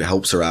she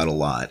helps her out a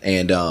lot.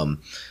 And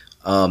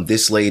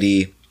this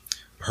lady,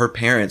 her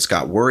parents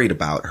got worried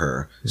about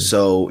her.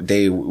 So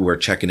they were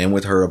checking in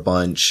with her a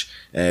bunch,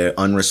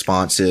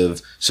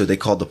 unresponsive. So they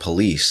called the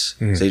police.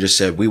 So they just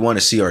said, we want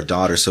to see our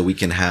daughter so we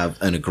can have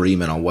an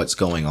agreement on what's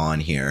going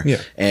on here.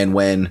 Yeah. And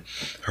when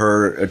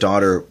her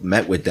daughter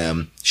met with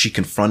them, she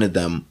confronted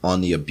them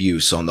on the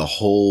abuse, on the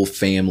whole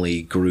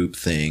family group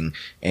thing.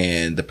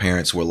 And the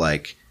parents were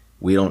like,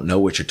 we don't know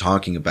what you're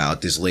talking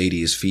about. This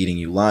lady is feeding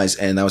you lies.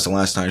 And that was the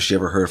last time she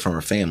ever heard from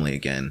her family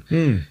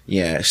again.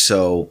 Yeah.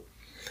 So,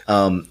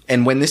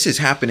 and when this is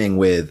happening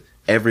with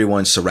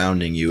everyone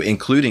surrounding you,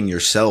 including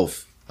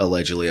yourself,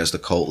 allegedly as the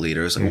cult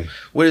leaders,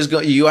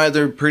 you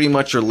either pretty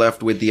much are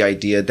left with the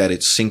idea that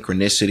it's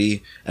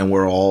synchronicity and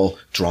we're all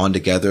drawn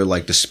together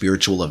like the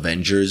spiritual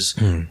Avengers,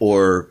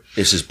 or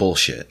this is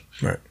bullshit.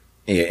 Right.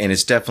 Yeah, and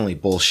it's definitely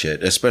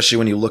bullshit, especially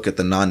when you look at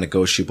the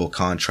non-negotiable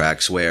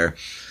contracts where,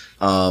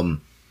 look,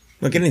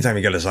 anytime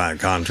you got to sign a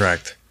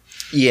contract.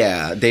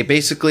 Yeah, they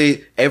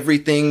basically,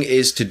 everything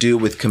is to do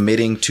with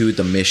committing to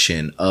the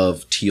mission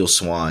of Teal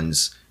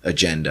Swan's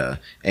agenda.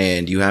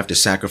 And you have to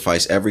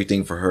sacrifice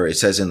everything for her. It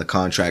says in the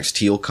contracts,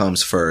 Teal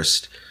comes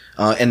first.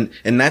 And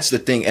that's the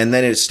thing. And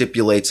then it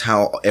stipulates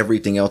how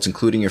everything else,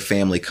 including your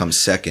family, comes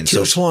second.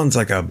 Teal Swan's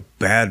like a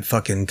bad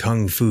fucking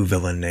kung fu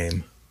villain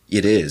name.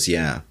 It is,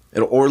 yeah.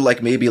 Or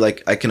like maybe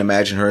like I can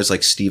imagine her as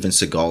like Steven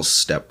Seagal's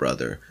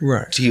stepbrother.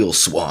 Right. Teal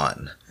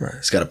Swan. Right.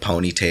 He's got a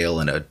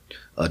ponytail and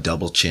a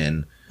double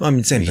chin. Well, I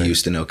mean, same thing. He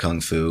used to know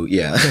kung fu.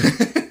 Yeah.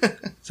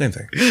 Same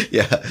thing.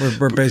 Yeah.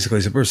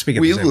 We're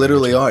speaking. We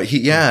literally are.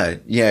 Yeah.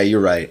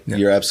 You're right. Yeah.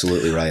 You're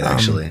absolutely right,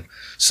 actually.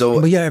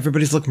 But yeah,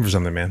 everybody's looking for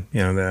something, man.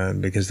 You know,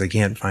 because they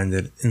can't find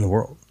it in the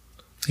world.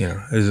 You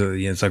know,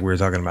 it's like we were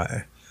talking about.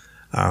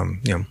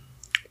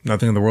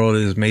 Nothing in the world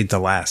is made to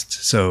last.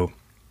 So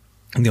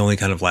the only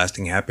kind of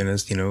lasting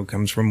happiness,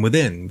 comes from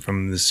within,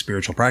 from the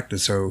spiritual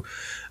practice. So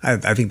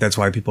I think that's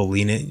why people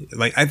lean in.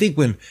 Like, I think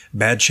when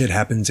bad shit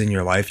happens in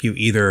your life, you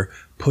either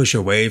push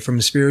away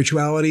from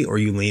spirituality or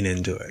you lean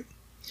into it.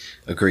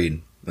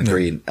 Agreed.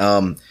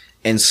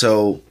 And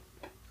so,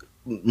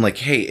 like,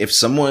 hey, if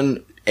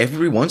someone,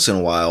 every once in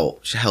a while,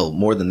 hell,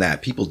 more than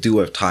that, people do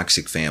have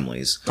toxic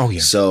families. Oh, yeah.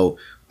 So,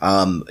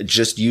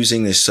 just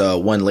using this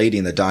one lady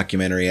in the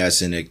documentary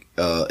as an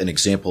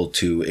example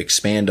to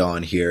expand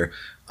on here,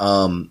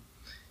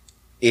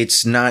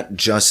 it's not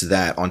just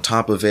that. On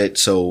top of it,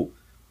 so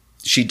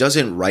she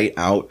doesn't write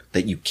out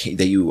that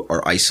you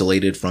are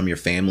isolated from your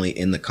family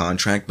in the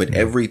contract, but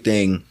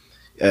everything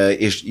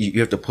you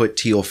have to put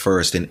Teal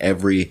first in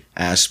every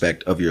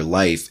aspect of your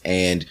life,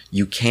 and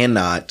you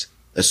cannot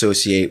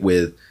associate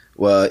with,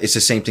 well, it's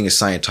the same thing as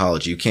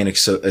Scientology. You can't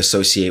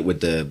associate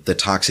with the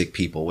toxic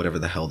people, whatever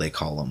the hell they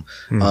call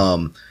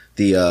them.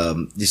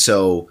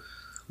 So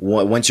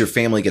once your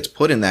family gets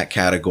put in that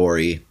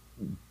category,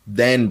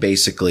 then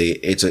basically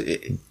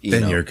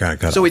you're kind of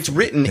cut so off. it's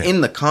written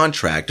in the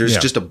contract. There's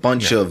just a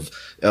bunch of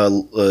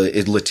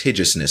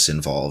litigiousness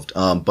involved.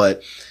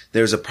 But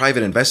there's a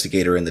private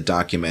investigator in the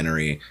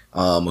documentary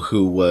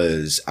who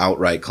was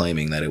outright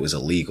claiming that it was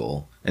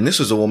illegal. And this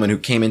was a woman who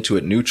came into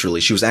it neutrally.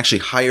 She was actually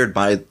hired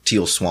by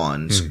Teal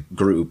Swan's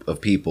group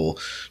of people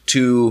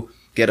to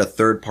get a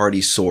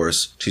third-party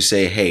source to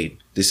say, hey,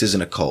 this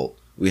isn't a cult.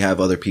 We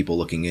have other people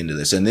looking into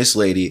this. And this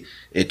lady,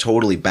 it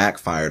totally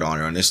backfired on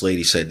her. And this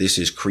lady said, this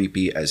is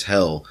creepy as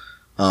hell.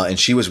 And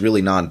she was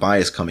really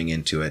non-biased coming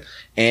into it.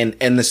 And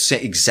the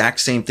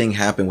exact same thing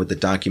happened with the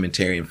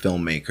documentarian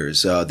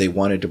filmmakers. They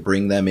wanted to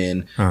bring them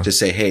in to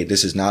say, hey,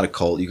 this is not a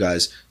cult. You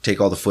guys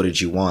take all the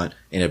footage you want.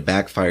 And it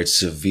backfired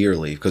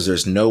severely because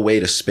there's no way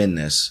to spin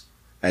this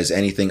as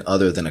anything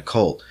other than a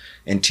cult.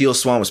 And Teal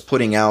Swan was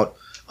putting out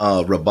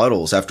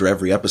rebuttals after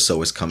every episode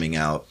was coming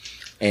out.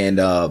 And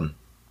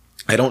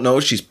I don't know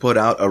if she's put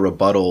out a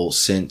rebuttal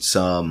since,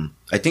 I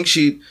think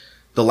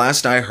the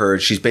last I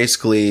heard, she's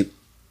basically,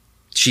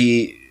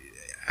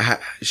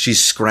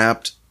 she's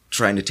scrapped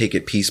trying to take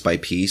it piece by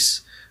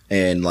piece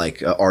and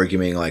like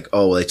arguing like,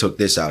 oh, they took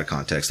this out of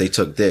context. They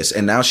took this.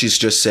 And now she's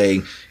just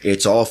saying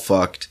it's all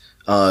fucked.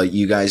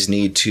 You guys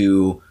need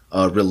to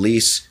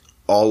release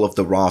all of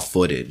the raw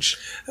footage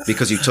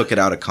because you took it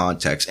out of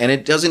context. And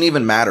it doesn't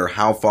even matter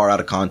how far out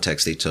of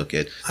context they took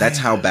it. That's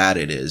how bad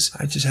it is.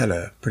 I just had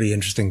a pretty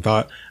interesting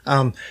thought.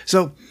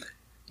 So,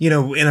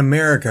 in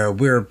America,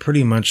 we're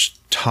pretty much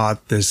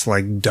taught this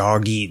like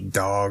dog eat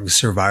dog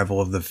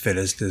survival of the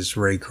fittest, as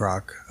Ray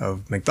Kroc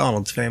of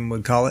McDonald's fame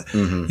would call it,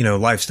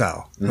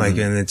 lifestyle. Like,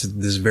 and it's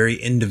this very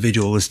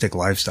individualistic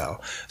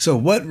lifestyle. So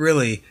what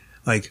really,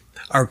 like,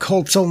 are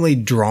cults only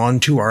drawn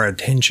to our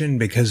attention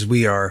because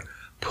we are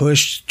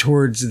pushed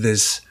towards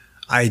this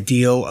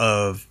ideal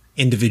of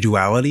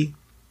individuality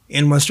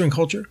in Western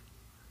culture?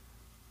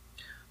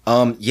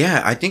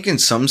 Yeah, I think in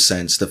some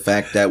sense, the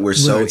fact that we're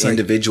so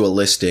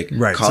individualistic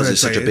causes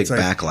such a big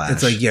backlash.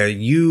 It's like,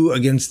 you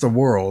against the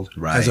world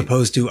as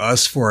opposed to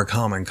us for a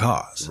common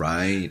cause.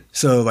 Right.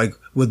 So like,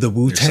 would the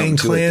Wu-Tang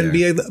Clan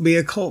be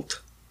a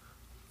cult?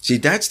 See,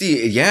 that's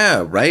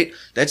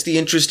That's the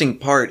interesting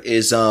part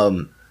is,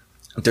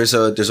 there's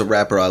a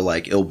rapper I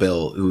like, Ill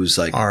Bill, who's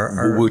like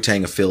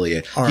Wu-Tang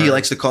affiliate. He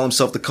likes to call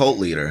himself the cult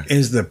leader.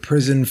 Is the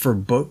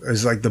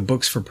the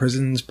Books for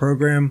Prisons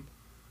program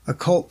a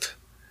cult?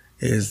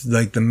 Is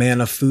like the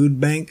Manna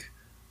Food Bank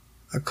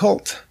a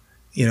cult?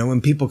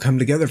 When people come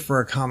together for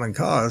a common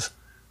cause.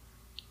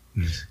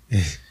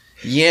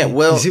 Yeah,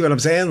 well, you see what I'm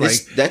saying?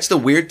 Like, that's the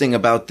weird thing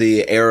about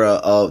the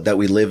era that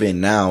we live in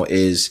now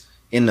is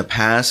in the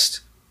past,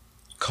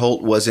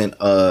 cult wasn't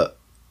a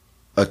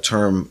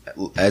term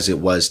as it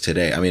was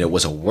today. I mean, it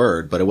was a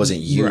word, but it wasn't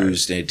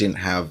used and it didn't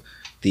have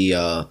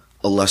the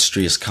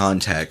illustrious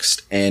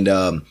context.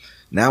 And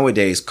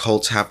nowadays,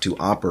 cults have to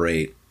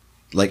operate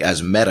like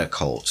as meta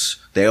cults.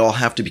 They all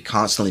have to be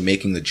constantly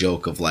making the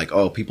joke of like,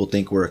 oh, people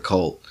think we're a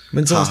cult.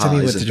 When's the last time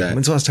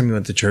you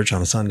went to church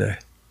on a Sunday?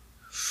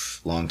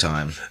 Long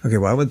time. Okay,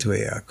 well, I went to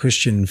a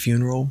Christian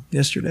funeral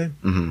yesterday.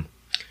 Mm-hmm.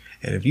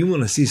 And if you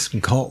want to see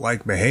some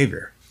cult-like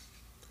behavior,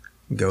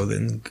 go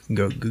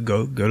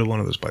to one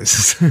of those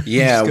places.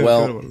 Yeah, go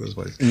to one of those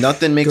places.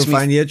 Nothing makes me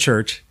find you a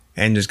church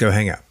and just go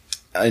hang out.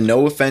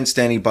 No offense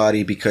to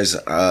anybody, because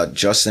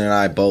Justin and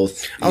I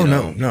both.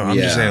 No, I'm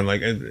just saying,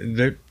 like,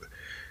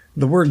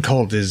 the word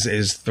cult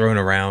is thrown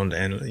around,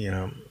 and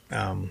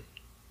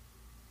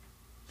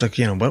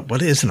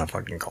what isn't a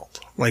fucking cult?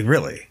 Like,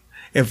 really,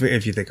 if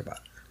you think about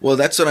it. Well,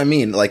 that's what I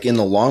mean. Like, in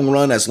the long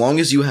run, as long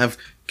as you have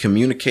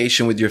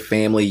communication with your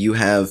family, you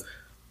have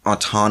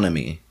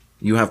autonomy.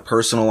 You have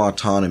personal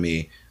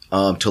autonomy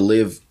to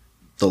live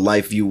the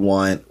life you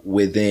want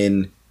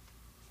within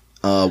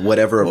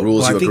whatever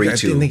rules you agree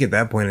to. I think at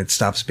that point it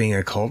stops being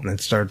a cult and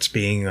it starts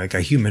being like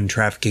a human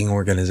trafficking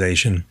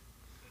organization.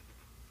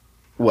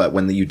 What,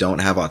 when you don't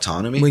have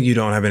autonomy? When you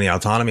don't have any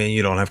autonomy and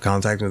you don't have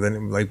contact with any,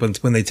 like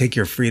when they take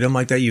your freedom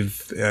like that,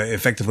 you've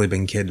effectively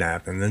been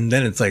kidnapped, and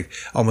then it's like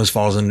almost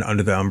falls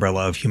under the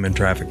umbrella of human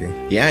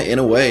trafficking. Yeah, in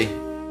a way.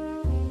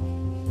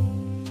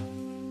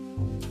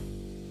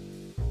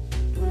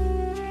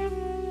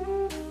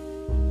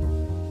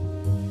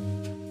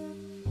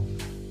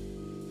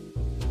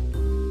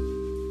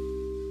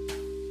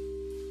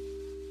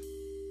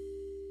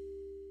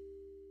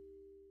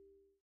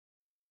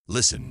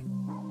 Listen,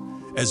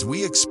 as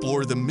we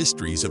explore the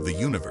mysteries of the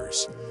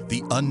universe,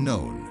 the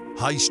unknown,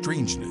 high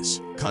strangeness,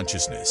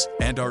 consciousness,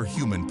 and our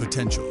human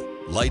potential.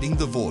 Lighting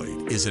the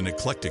Void is an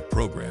eclectic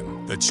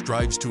program that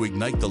strives to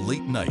ignite the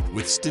late night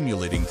with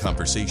stimulating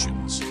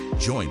conversations.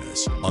 Join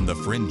us on The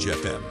Fringe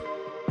FM.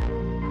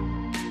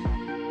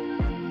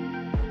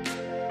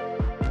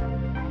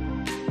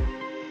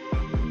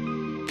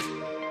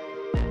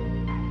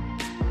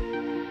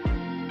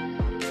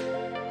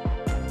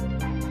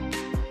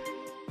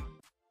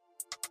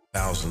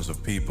 Thousands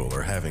of people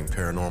are having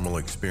paranormal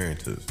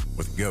experiences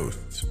with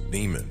ghosts,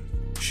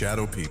 demons,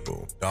 shadow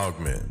people,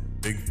 dogmen,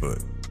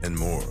 Bigfoot, and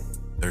more.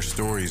 Their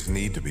stories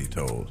need to be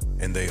told,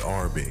 and they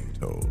are being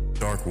told.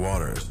 Dark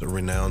Waters, the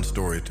renowned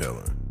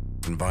storyteller,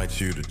 invites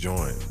you to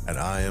join at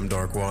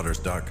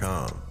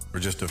IamDarkWaters.com. For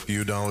just a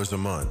few dollars a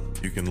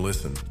month, you can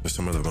listen to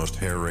some of the most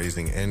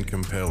hair-raising and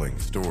compelling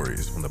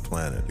stories on the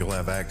planet. You'll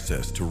have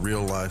access to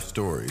real-life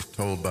stories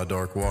told by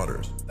Dark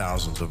Waters,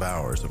 thousands of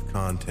hours of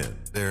content.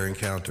 Their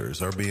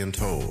encounters are being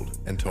told,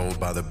 and told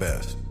by the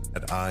best,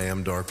 at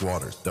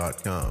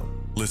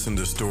IamDarkWaters.com. Listen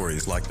to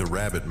stories like The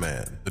Rabbit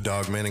Man, the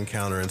Dogman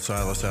encounter in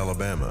Silas,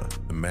 Alabama,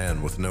 The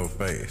Man with No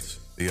Face,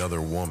 The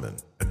Other Woman,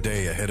 A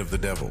Day Ahead of the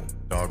Devil,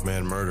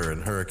 Dogman Murder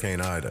in Hurricane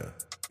Ida,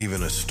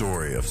 even a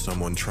story of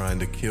someone trying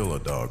to kill a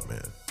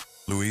dogman.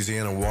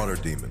 Louisiana water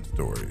demon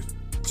stories.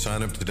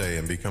 Sign up today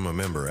and become a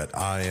member at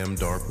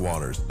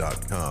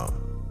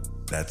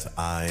IamDarkWaters.com. That's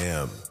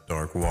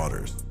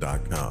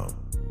IamDarkWaters.com.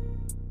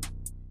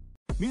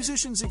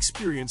 Musicians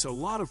experience a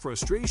lot of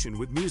frustration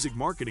with music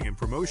marketing and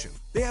promotion.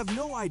 They have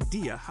no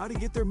idea how to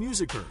get their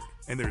music heard,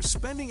 and they're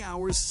spending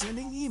hours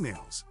sending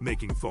emails,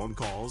 making phone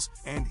calls,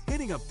 and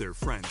hitting up their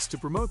friends to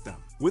promote them.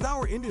 With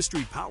our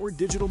industry-powered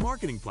digital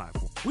marketing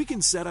platform, we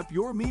can set up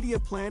your media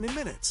plan in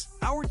minutes.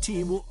 Our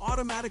team will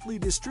automatically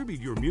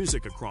distribute your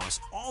music across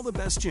all the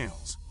best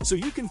channels, so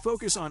you can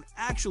focus on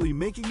actually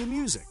making the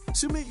music.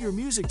 Submit your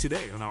music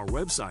today on our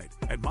website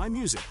at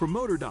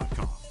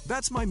mymusicpromoter.com.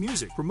 That's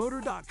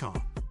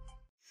mymusicpromoter.com.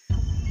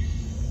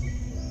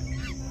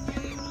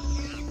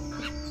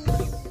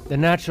 The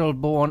Natural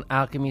Born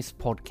Alchemist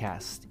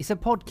podcast is a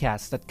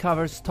podcast that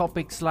covers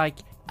topics like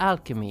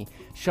alchemy,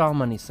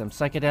 shamanism,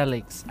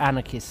 psychedelics,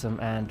 anarchism,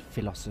 and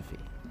philosophy.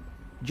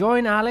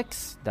 Join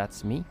Alex,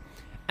 that's me,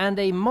 and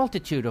a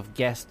multitude of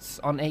guests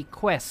on a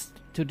quest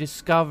to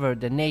discover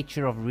the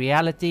nature of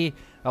reality,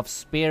 of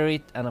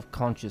spirit, and of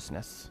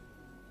consciousness.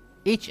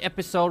 Each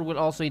episode will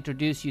also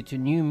introduce you to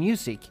new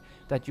music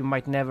that you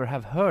might never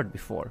have heard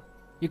before.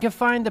 You can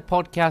find the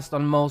podcast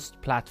on most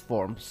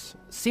platforms.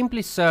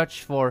 Simply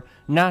search for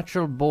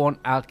Natural Born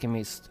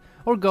Alchemist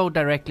or go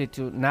directly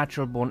to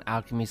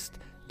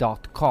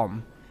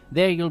naturalbornalchemist.com.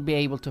 There you'll be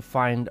able to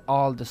find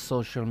all the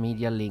social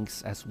media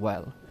links as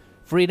well.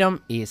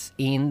 Freedom is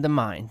in the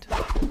mind.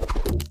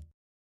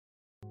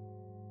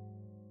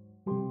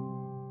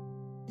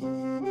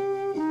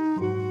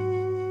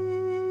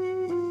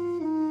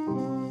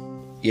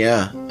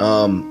 Yeah,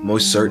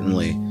 most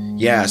certainly.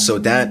 Yeah, so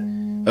that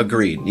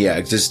agreed. Yeah,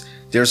 just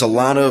there's a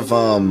lot of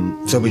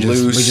So we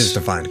just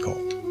defined cult.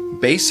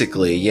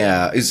 Basically,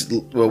 yeah, is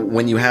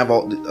when you have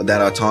all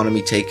that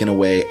autonomy taken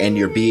away and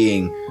you're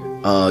being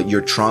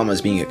your trauma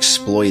is being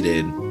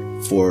exploited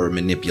for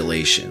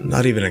manipulation.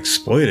 Not even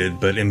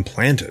exploited, but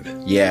implanted.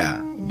 Yeah,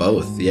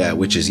 both. Yeah,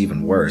 which is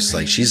even worse.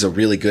 Like she's a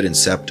really good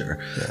inceptor.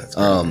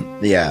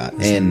 Yeah,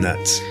 and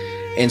nuts.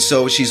 And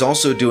so she's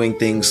also doing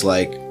things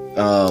like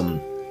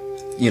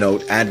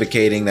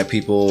advocating that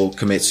people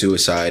commit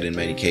suicide in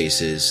many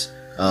cases.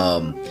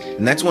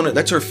 And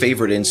that's her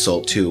favorite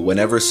insult too.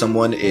 Whenever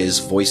someone is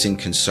voicing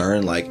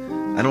concern, like,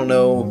 I don't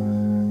know,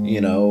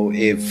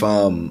 if,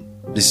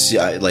 this,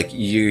 like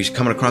you're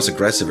coming across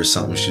aggressive or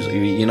something. She's like,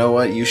 you know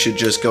what? You should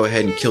just go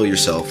ahead and kill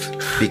yourself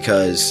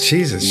because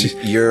Jesus,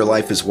 your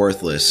life is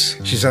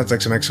worthless. She sounds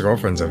like some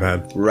ex-girlfriends I've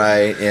had.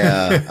 Right.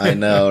 Yeah, I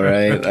know.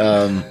 Right.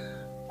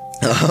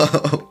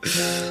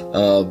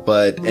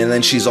 And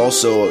then she's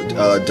also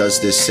does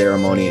this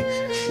ceremony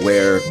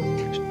where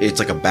it's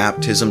like a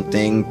baptism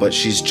thing, but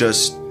she's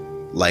just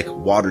like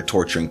water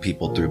torturing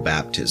people through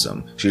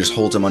baptism. She just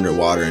holds them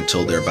underwater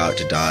until they're about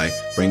to die,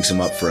 brings them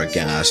up for a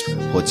gasp,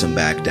 puts them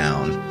back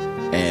down,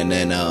 and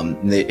then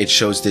it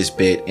shows this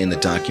bit in the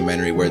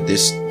documentary where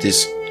this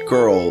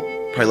girl,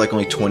 probably like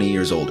only 20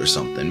 years old or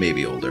something,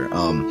 maybe older,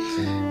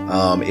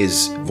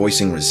 is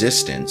voicing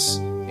resistance.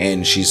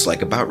 And she's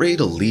like about ready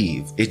to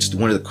leave. It's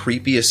one of the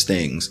creepiest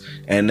things.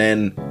 And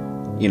then,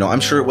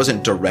 I'm sure it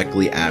wasn't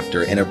directly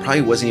after, and it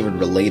probably wasn't even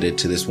related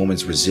to this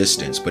woman's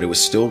resistance, but it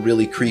was still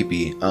really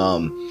creepy.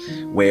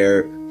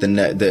 Where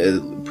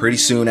the pretty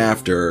soon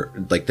after,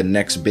 like the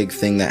next big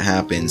thing that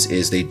happens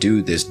is they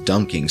do this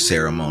dunking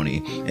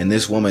ceremony, and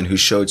this woman who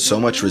showed so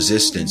much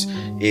resistance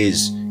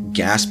is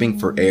gasping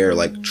for air,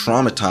 like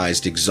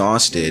traumatized,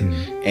 exhausted,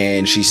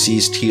 and she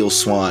sees Teal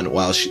Swan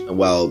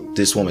while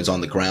this woman's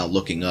on the ground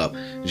looking up,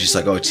 and she's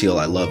like, "Oh, Teal,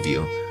 I love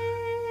you."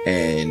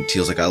 And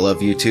Teal's like, "I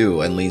love you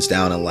too," and leans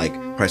down and like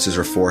presses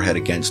her forehead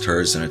against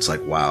hers, and it's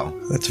like, wow,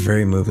 that's a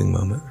very moving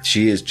moment.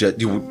 She is just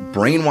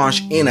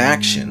brainwash in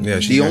action. Yeah,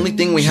 the only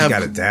thing we have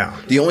got it down.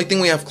 The only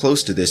thing we have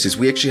close to this is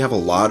we actually have a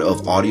lot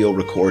of audio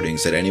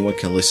recordings that anyone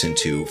can listen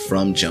to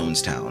from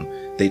Jonestown.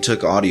 They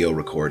took audio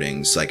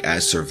recordings like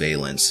as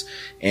surveillance,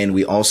 and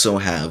we also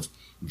have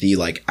the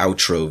like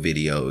outro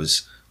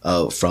videos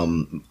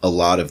from a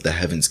lot of the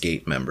Heaven's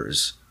Gate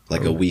members,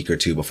 like a week or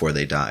two before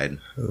they died.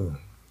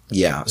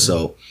 Yeah,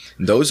 so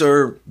those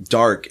are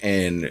dark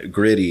and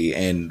gritty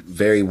and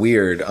very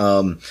weird.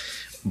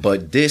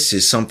 But this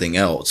is something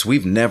else.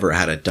 We've never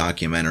had a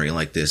documentary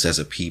like this as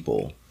a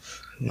people.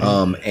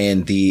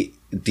 And the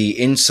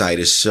insight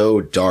is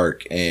so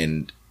dark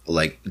and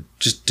like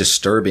just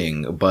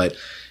disturbing, but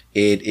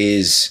it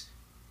is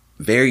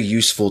very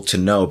useful to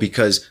know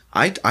because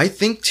I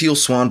think Teal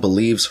Swan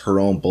believes her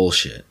own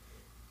bullshit.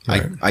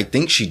 Right. I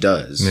think she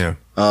does. Yeah.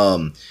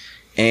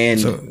 And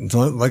so,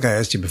 like I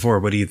asked you before,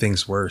 what do you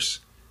think's worse?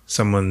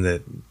 Someone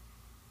that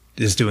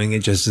is doing it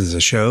just as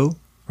a show,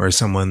 or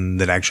someone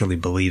that actually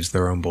believes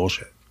their own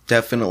bullshit?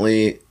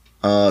 Definitely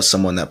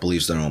someone that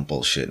believes their own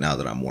bullshit now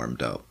that I'm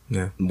warmed up.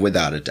 Yeah.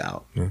 Without a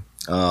doubt. Yeah.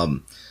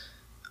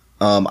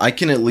 I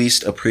can at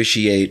least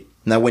appreciate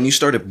now when you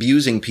start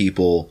abusing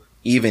people,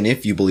 even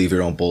if you believe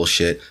your own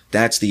bullshit,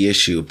 that's the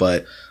issue.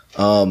 But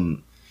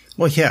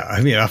well, yeah,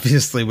 I mean,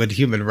 obviously when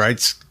human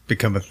rights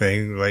become a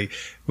thing, like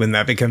when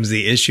that becomes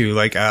the issue,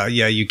 like,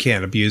 yeah, you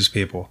can't abuse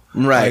people.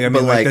 Right. Like, I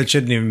mean, like that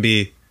shouldn't even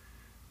be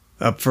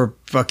up for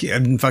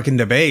fucking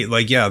debate.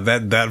 Like, yeah,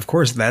 that of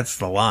course that's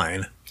the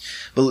line.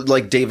 But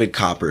like David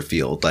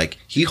Copperfield, like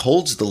he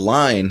holds the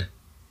line.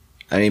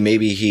 I mean,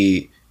 maybe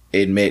he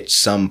admits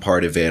some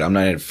part of it. I'm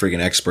not a friggin'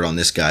 expert on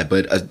this guy,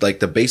 but like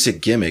the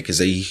basic gimmick is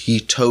that he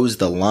toes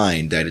the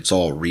line that it's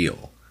all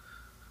real.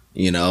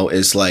 You know,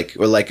 it's like,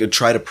 or like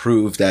try to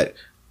prove that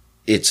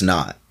it's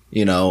not,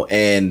 you know,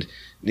 and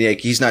like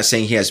he's not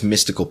saying he has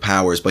mystical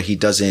powers, but he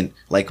doesn't,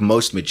 like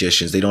most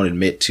magicians, they don't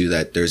admit to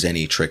that there's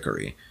any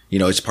trickery. You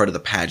know, it's part of the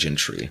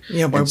pageantry.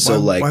 Yeah,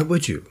 why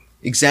would you?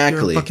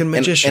 Exactly. You're a fucking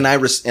magician.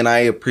 And I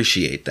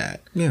appreciate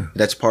that. Yeah.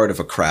 That's part of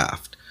a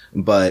craft.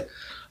 But,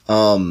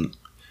 and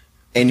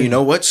you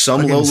know what?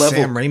 Some low level.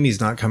 Sam Raimi's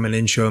not coming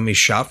in showing me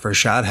shot for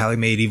shot how he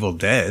made Evil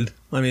Dead.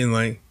 I mean,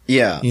 like,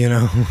 yeah, you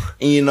know,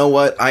 and you know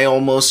what? I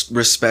almost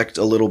respect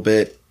a little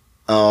bit,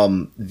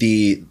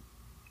 the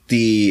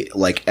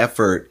like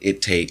effort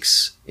it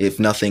takes, if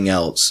nothing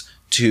else,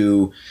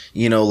 to,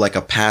 you know, like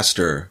a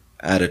pastor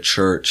at a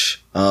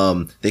church.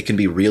 They can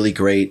be really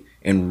great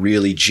and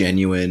really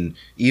genuine,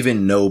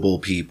 even noble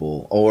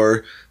people,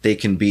 or they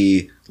can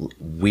be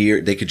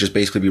weird. They could just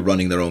basically be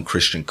running their own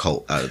Christian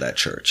cult out of that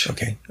church.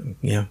 Okay.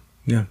 Yeah.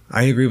 Yeah.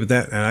 I agree with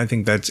that. And I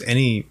think that's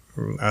any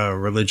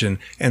religion.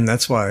 And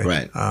that's why,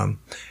 right.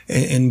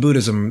 In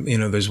Buddhism, you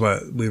know, there's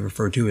what we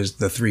refer to as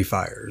the three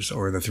fires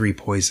or the three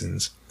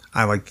poisons.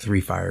 I like the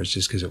three fires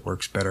just because it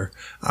works better.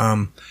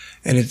 And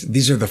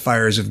these are the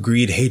fires of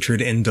greed,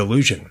 hatred, and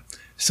delusion.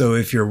 So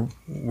if you're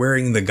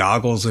wearing the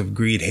goggles of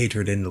greed,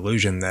 hatred, and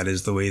delusion, that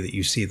is the way that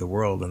you see the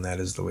world, and that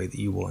is the way that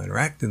you will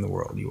interact in the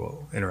world. You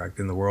will interact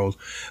in the world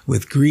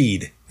with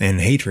greed and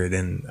hatred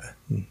and,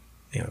 you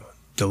know,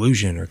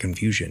 delusion or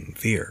confusion,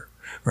 fear,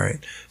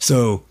 right?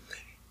 So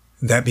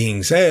that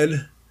being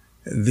said,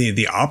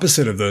 the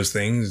opposite of those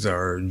things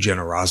are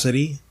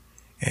generosity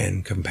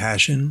and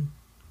compassion,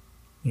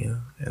 you know,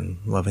 and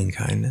loving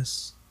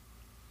kindness.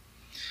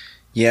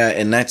 Yeah,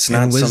 and that's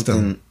not and wisdom.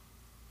 something.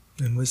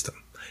 And wisdom.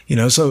 You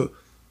know, so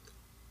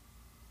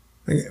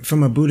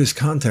from a Buddhist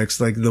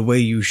context, like the way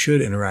you should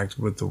interact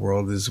with the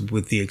world is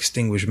with the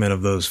extinguishment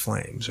of those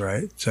flames,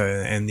 right? So,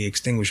 and the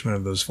extinguishment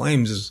of those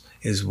flames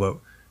is what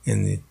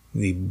in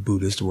the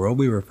Buddhist world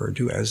we refer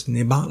to as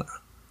nibbana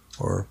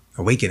or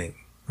awakening,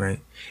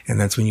 right? And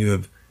that's when you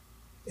have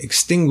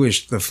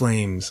extinguished the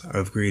flames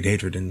of greed,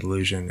 hatred, and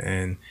delusion,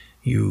 and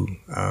you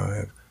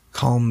have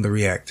calmed the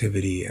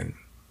reactivity, and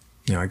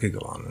you know, I could go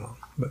on and on.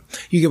 But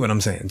you get what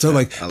I'm saying. So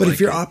if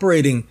you're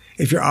operating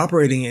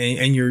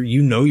and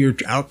you're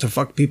out to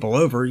fuck people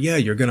over, yeah,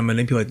 you're going to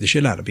manipulate the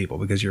shit out of people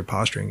because you're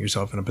posturing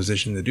yourself in a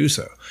position to do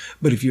so.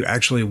 But if you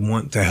actually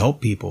want to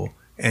help people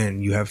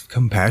and you have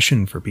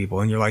compassion for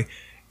people and you're like,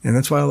 and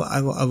that's why I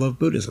love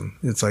Buddhism.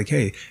 It's like,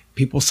 hey,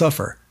 people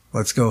suffer.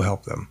 Let's go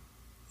help them.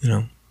 You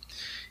know?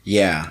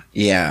 Yeah.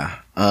 Yeah.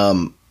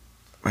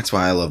 That's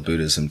why I love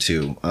Buddhism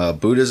too.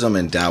 Buddhism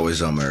and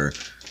Taoism are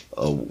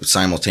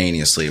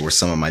simultaneously were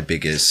some of my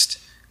biggest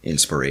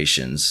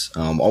inspirations.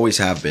 Always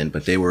have been,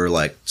 but they were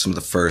like some of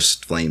the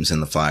first flames in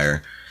the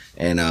fire.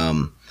 And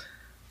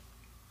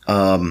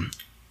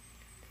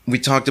we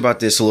talked about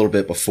this a little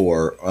bit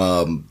before,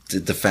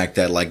 the fact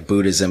that like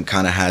Buddhism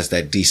kind of has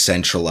that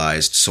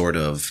decentralized sort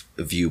of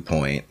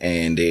viewpoint,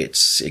 and it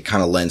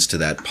kind of lends to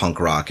that punk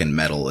rock and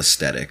metal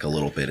aesthetic a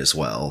little bit as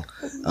well,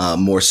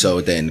 more so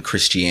than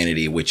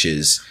Christianity, which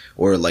is,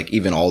 or like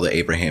even all the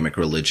Abrahamic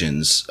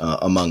religions,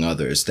 among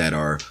others, that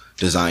are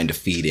designed to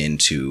feed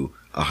into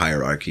a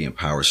hierarchy and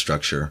power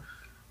structure.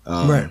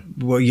 Right.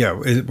 Well, yeah.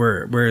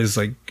 Whereas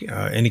like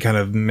any kind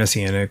of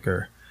messianic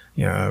or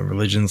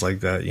religions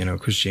like that, you know,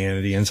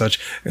 Christianity and such,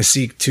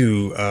 seek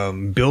to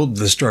build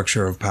the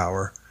structure of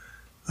power.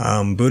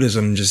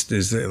 Buddhism just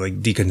is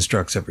like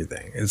deconstructs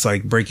everything. It's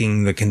like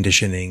breaking the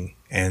conditioning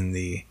and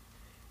the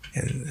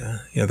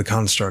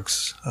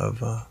constructs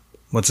of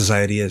what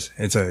society is.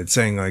 It's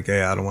saying like,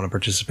 hey, I don't want to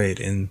participate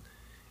in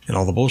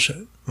all the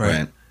bullshit,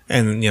 right?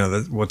 And you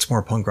know, what's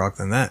more punk rock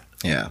than that?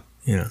 Yeah.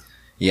 You know.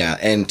 Yeah,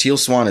 and Teal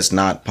Swan is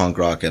not punk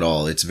rock at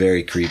all. It's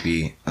very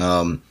creepy.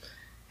 Yeah,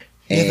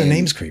 the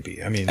name's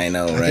creepy. I mean, I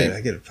know, right?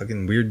 I get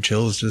fucking weird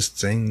chills just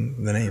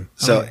saying the name.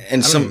 So, I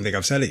don't even think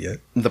I've said it yet.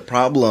 The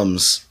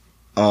problems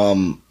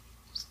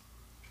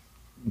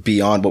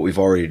beyond what we've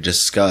already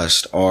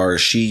discussed are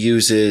she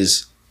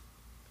uses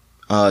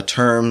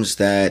terms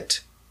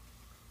that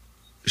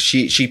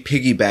she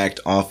piggybacked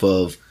off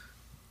of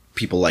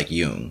people like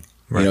Jung.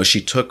 Right. You know,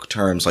 she took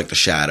terms like the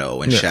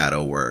shadow and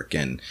shadow work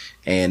and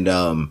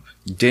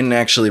didn't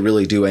actually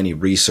really do any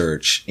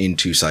research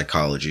into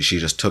psychology. She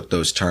just took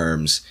those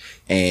terms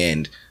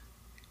and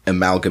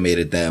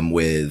amalgamated them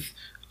with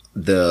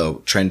the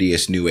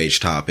trendiest new age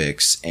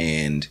topics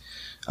and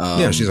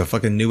she's a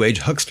fucking new age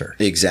huckster.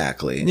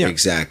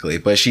 Exactly.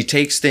 But she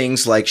takes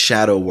things like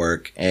shadow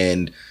work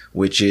and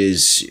which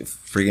is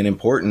friggin'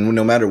 important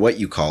no matter what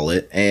you call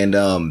it and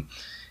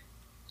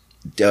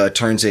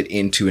turns it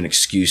into an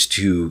excuse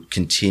to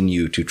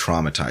continue to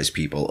traumatize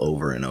people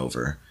over and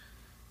over.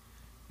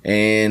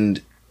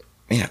 And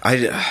yeah,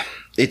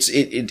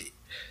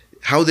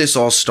 how this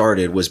all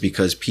started was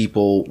because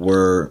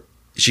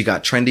she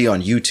got trendy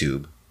on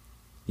YouTube,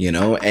 you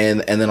know,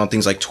 and then on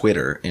things like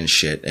Twitter and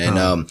shit.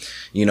 And,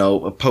 you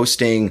know,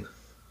 posting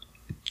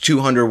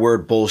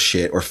 200-word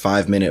bullshit or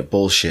 5-minute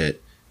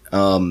bullshit,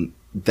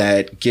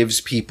 that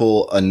gives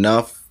people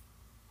enough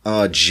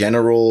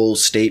general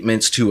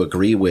statements to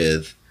agree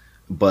with,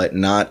 but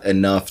not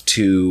enough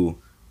to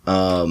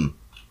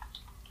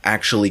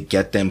actually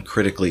get them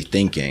critically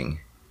thinking.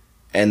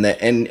 And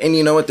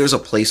you know what? There's a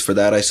place for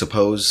that, I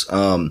suppose.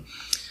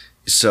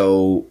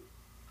 So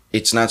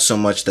it's not so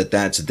much that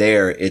that's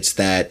there. It's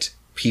that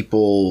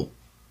people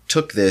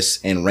took this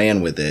and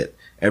ran with it.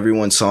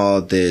 Everyone saw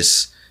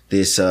this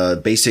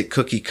basic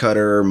cookie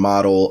cutter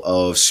model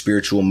of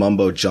spiritual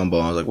mumbo jumbo.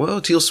 I was like,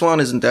 well, Teal Swan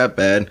isn't that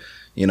bad.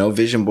 You know,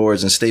 vision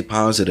boards and stay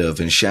positive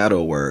and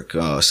shadow work,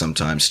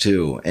 sometimes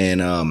too. And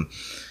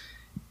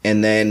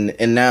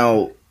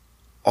now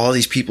all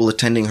these people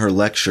attending her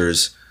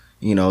lectures,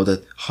 you know,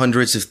 the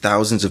hundreds of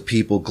thousands of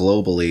people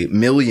globally,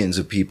 millions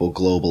of people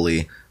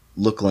globally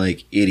look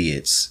like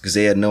idiots because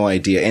they had no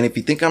idea. And if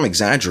you think I'm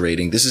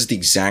exaggerating, this is the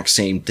exact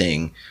same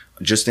thing,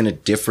 just in a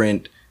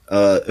different,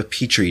 a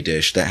petri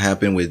dish that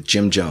happened with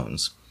Jim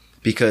Jones.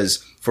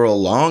 Because for a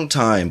long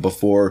time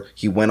before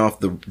he went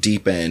off the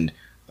deep end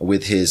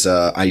with his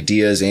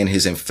ideas and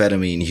his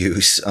amphetamine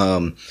use,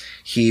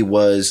 he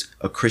was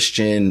a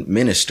Christian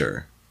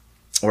minister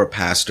or a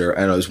pastor. I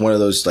don't know, he was one of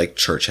those like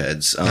church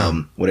heads,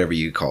 whatever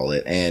you call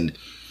it. And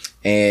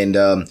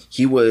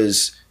he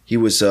was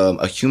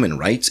a human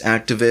rights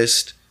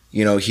activist.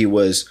 You know, he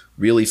was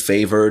really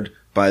favored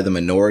by the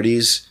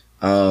minorities,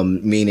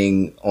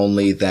 meaning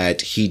only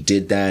that he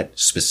did that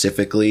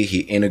specifically. He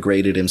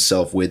integrated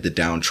himself with the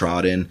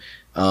downtrodden.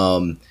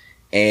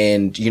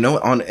 And, you know,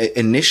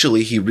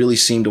 initially he really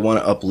seemed to want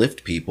to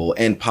uplift people,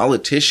 and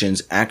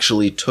politicians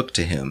actually took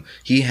to him.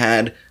 He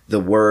had the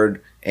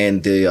word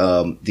and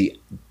the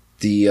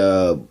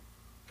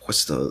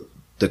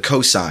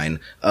cosign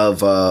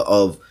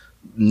of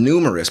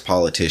numerous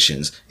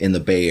politicians in the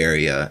Bay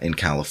Area in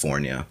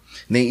California.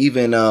 And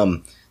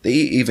they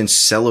even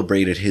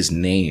celebrated his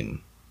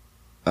name,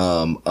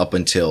 up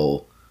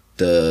until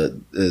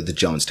the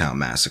Jonestown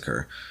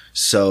massacre.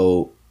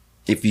 So,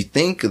 if you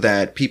think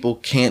that people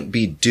can't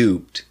be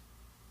duped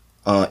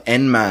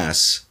en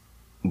masse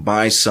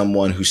by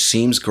someone who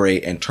seems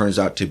great and turns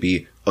out to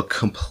be a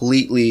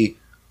completely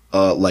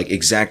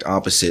exact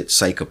opposite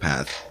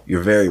psychopath,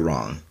 you're very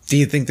wrong. Do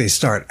you think they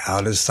start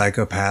out as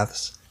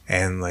psychopaths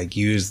and like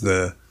use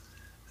the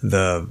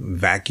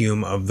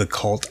vacuum of the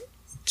cult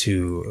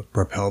to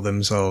propel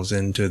themselves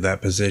into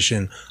that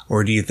position?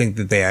 Or do you think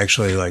that they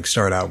actually like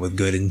start out with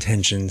good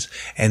intentions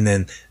and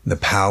then the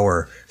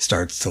power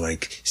starts to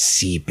like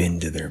seep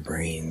into their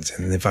brains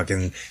and they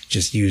fucking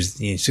just use,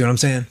 you see what I'm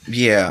saying?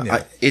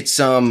 Yeah.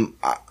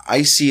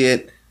 I see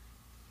it.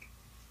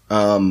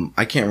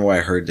 I can't remember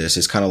where I heard this.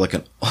 It's kind of like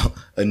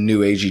a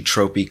new agey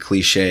tropey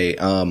cliche.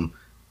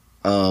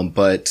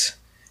 But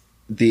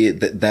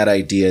that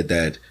idea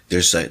that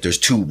there's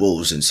two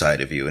wolves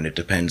inside of you and it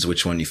depends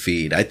which one you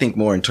feed. I think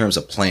more in terms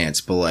of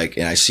plants, but like,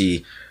 and I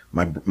see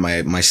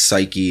my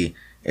psyche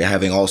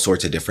having all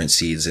sorts of different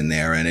seeds in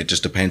there, and it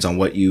just depends on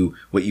what you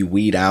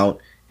weed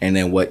out and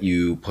then what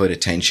you put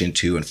attention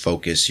to and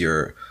focus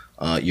your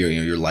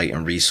light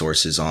and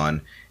resources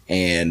on.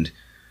 And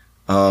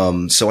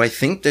so I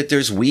think that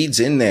there's weeds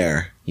in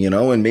there, you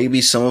know, and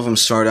maybe some of them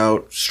start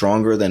out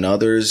stronger than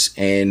others,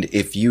 and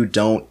if you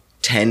don't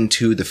tend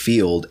to the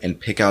field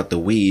and pick out the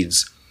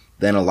weeds,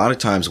 then a lot of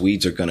times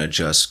weeds are going to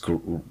just,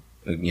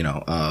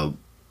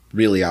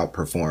 really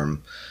outperform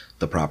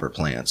the proper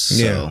plants.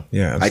 So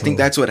yeah, I think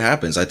that's what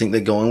happens. I think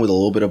they go in with a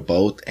little bit of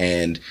both,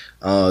 and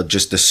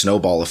just the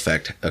snowball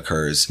effect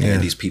occurs,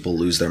 and these people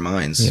lose their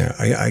minds. Yeah,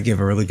 I gave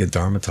a really good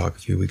Dharma talk a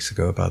few weeks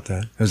ago about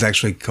that. It was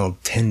actually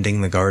called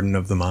Tending the Garden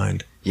of the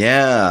Mind.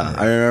 Yeah,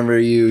 I remember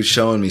you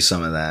showing me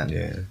some of that.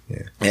 Yeah.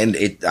 And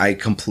I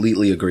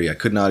completely agree. I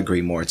could not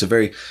agree more. It's a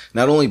very,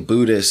 not only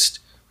Buddhist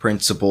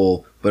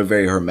principle, but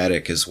very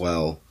hermetic as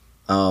well.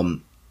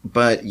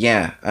 But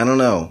yeah, I don't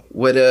know.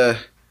 What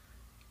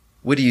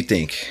do you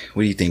think?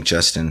 What do you think,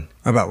 Justin?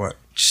 About what?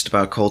 Just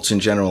about cults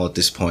in general at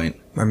this point.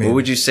 I mean, what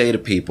would you say to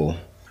people?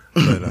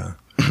 But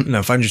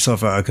No, find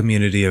yourself a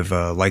community of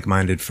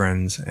like-minded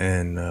friends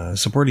and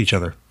support each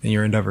other in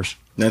your endeavors.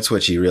 That's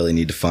what you really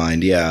need to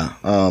find. Yeah.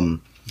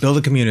 Build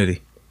a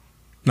community,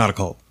 not a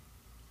cult.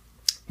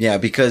 Yeah,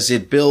 because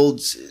it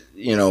builds,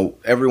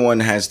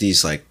 everyone has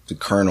these like the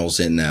kernels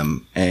in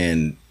them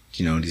and,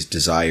 these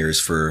desires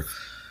for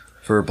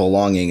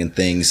belonging and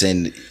things.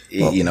 And,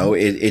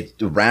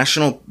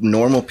 rational,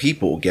 normal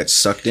people get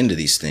sucked into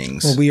these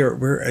things. Well,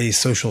 we're a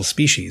social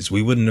species.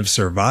 We wouldn't have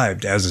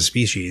survived as a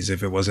species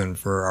if it wasn't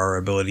for our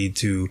ability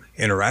to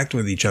interact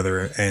with each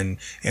other and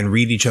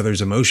read each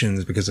other's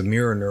emotions because of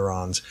mirror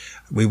neurons.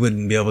 We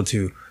wouldn't be able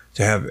to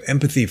have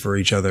empathy for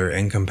each other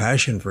and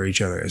compassion for each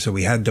other. So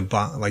we had to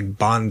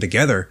bond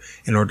together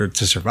in order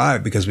to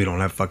survive because we don't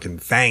have fucking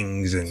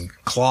fangs and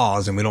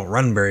claws and we don't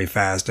run very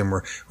fast and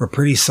we're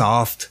pretty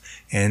soft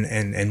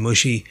and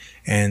mushy.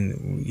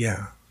 And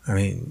yeah, I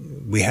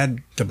mean, we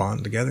had to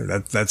bond together.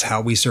 That's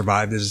how we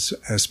survived as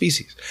a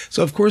species.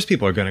 So of course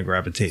people are going to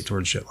gravitate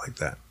towards shit like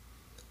that.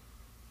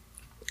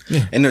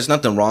 Yeah. And there's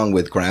nothing wrong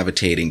with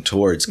gravitating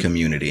towards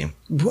community.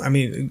 I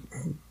mean,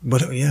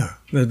 but yeah,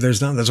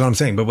 there's not. That's what I'm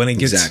saying. But when it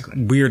gets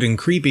weird and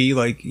creepy,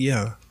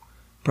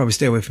 probably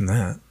stay away from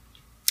that.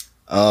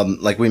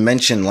 Like we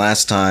mentioned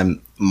last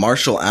time,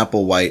 Marshall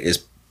Applewhite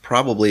is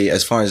probably,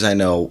 as far as I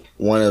know,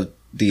 one of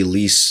the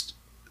least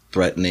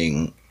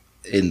threatening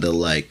in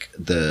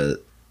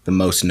the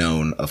most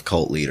known of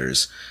cult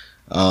leaders.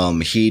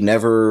 He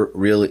never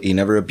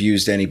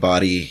abused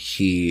anybody.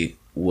 He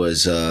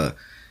was the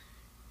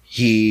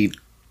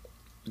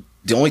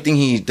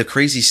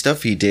crazy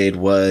stuff he did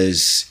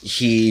was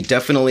he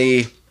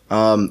definitely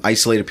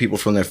isolated people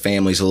from their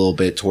families a little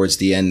bit towards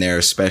the end there,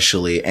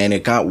 especially, and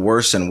it got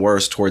worse and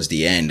worse towards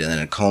the end, and then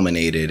it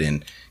culminated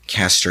in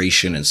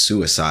castration and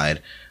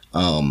suicide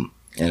in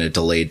a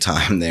delayed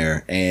time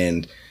there.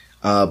 And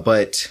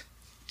but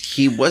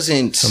he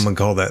wasn't. Someone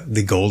called that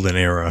the golden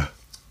era.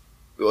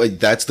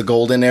 That's the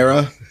golden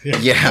era.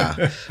 Yeah.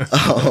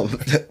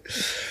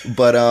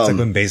 But it's like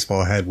when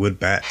baseball had wood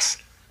bats.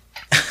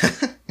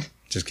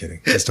 Just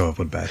kidding. I still have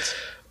wood bats.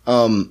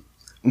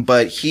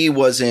 But he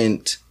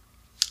wasn't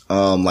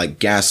like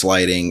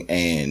gaslighting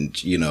and,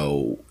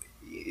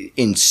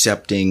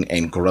 incepting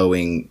and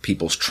growing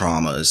people's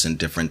traumas and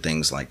different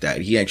things like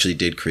that. He actually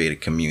did create a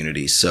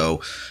community. So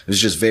it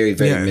was just very,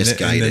 very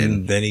misguided.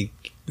 And then he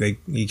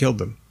killed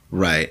them.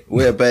 Right.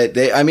 But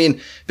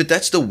but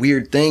that's the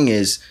weird thing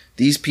is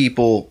these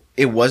people,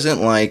 it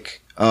wasn't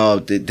like,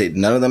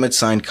 none of them had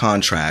signed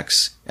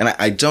contracts. And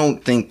I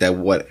don't think that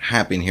what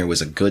happened here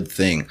was a good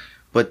thing.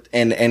 But,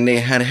 and they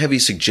had a heavy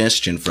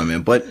suggestion from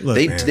him, but look,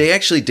 they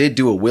actually did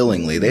do it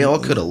willingly. They all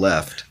could have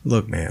left.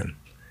 Look, man,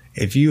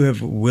 if you have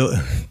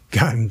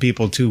gotten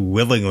people to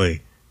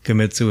willingly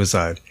commit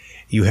suicide,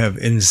 you have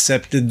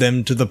incepted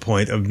them to the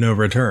point of no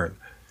return.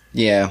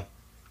 Yeah.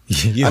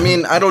 I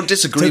mean, I don't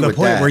disagree with that. To the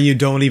point where you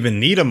don't even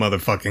need a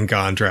motherfucking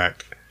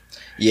contract.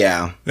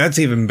 Yeah. That's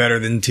even better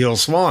than Teal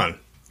Swan.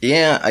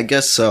 Yeah, I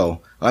guess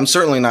so. I'm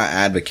certainly not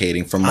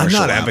advocating for Marshall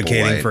Applewhite. I'm not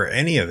advocating for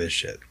any of this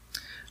shit.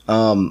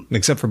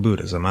 Except for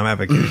Buddhism. I'm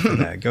advocating for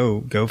that.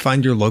 Go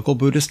find your local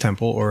Buddhist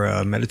temple or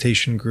a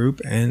meditation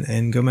group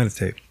and go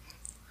meditate.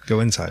 Go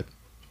inside.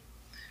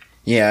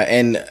 Yeah,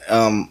 and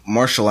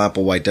Marshall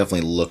Applewhite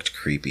definitely looked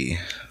creepy.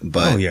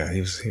 But, oh yeah,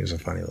 he was a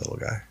funny little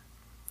guy.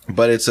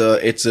 But it's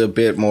a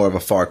bit more of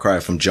a far cry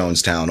from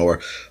Jonestown or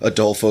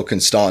Adolfo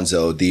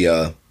Constanzo,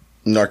 the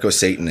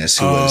narco-satanist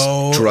who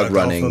was drug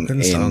running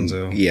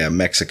in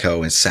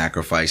Mexico and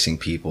sacrificing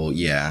people.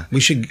 Yeah, we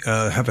should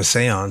have a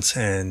seance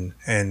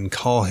and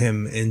call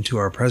him into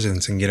our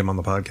presence and get him on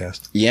the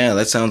podcast. Yeah,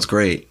 that sounds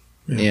great.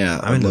 Yeah,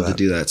 I'd love to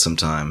do that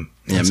sometime.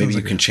 Yeah, maybe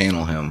you can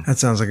channel him. That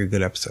sounds like a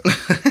good episode.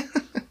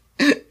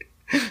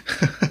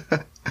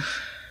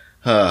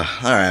 All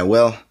right,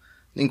 well, I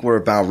think we're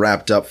about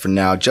wrapped up for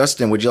now.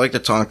 Justin, would you like to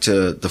talk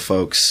to the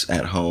folks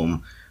at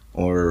home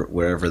or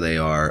wherever they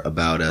are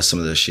about some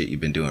of the shit you've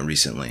been doing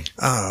recently?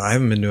 I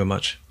haven't been doing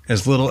much.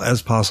 As little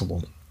as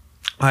possible.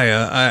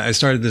 I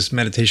started this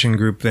meditation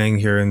group thing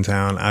here in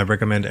town. I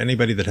recommend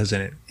anybody that has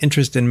an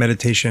interest in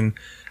meditation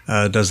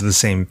does the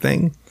same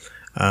thing.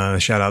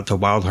 Shout out to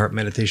Wild Heart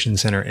Meditation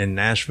Center in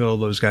Nashville.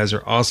 Those guys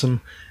are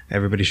awesome.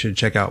 Everybody should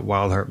check out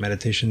Wild Heart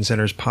Meditation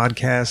Center's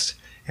podcast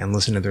and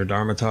listen to their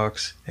Dharma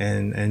talks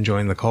and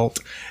join the cult.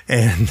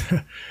 And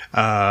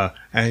Dharma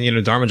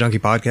Junkie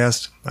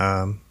podcast,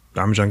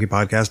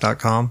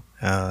 dharmajunkiepodcast.com.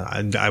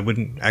 I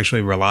wouldn't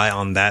actually rely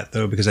on that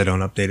though, because I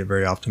don't update it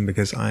very often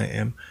because I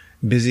am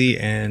busy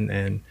and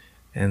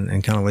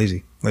kind of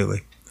lazy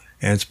lately.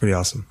 And it's pretty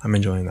awesome. I'm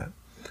enjoying that.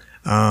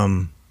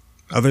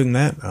 Other than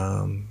that,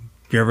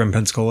 if you're ever in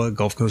Pensacola,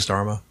 Gulf Coast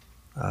Dharma,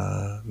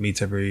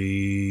 meets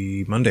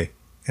every Monday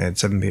at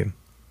 7 p.m.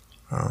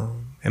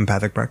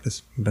 Empathic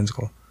practice in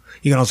Pensacola.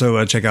 You can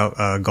also check out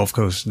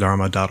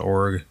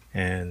gulfcoastdharma.org,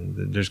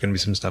 and there's going to be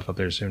some stuff up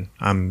there soon.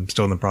 I'm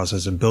still in the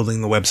process of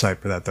building the website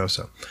for that though.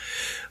 So,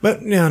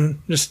 but yeah,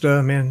 just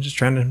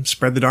trying to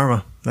spread the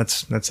Dharma.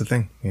 That's the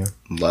thing. Yeah.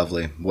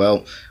 Lovely.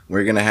 Well,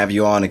 we're going to have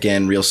you on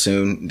again real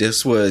soon.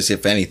 This was,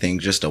 if anything,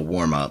 just a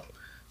warm up.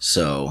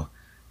 So,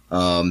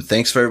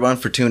 Thanks for everyone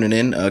for tuning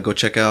in. Go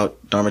check out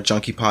Dharma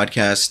Junkie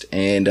podcast,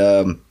 and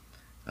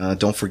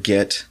don't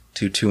forget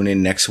to tune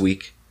in next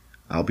week.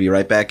 I'll be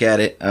right back at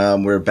it.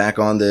 We're back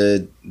on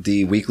the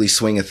weekly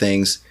swing of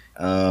things.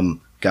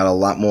 Got a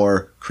lot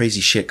more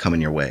crazy shit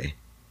coming your way,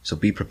 so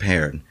be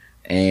prepared.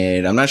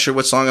 And I'm not sure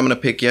what song I'm going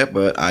to pick yet,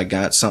 but I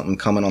got something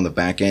coming on the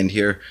back end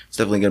here. It's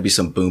definitely going to be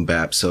some boom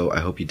bap, so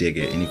I hope you dig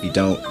it. And if you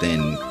don't,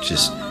 then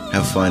just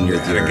have fun with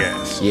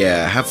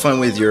have fun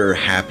with your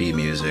happy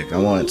music. I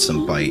want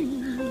some bite.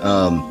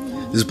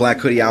 This is Black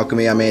Hoodie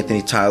Alchemy. I'm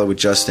Anthony Tyler with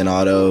Justin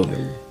Otto.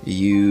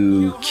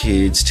 You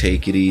kids,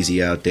 take it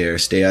easy out there.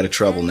 Stay out of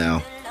trouble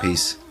now.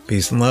 Peace.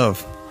 Peace and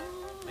love.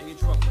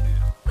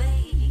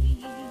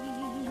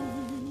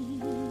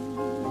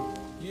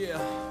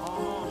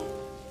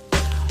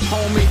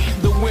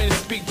 Homie, the wind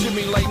speak to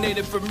me like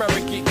Native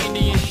American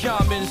Indian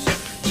shamans.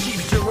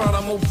 Chief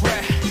Geronimo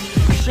Pratt,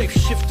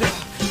 shapeshifter,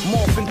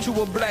 morph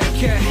into a black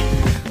cat.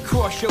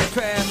 Cross your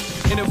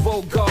path and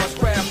invoke God's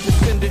wrath.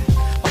 Descendant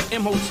of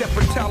Imhotep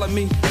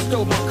Ptolemy,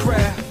 stole my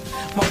craft.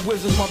 My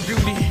wisdom's my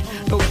beauty,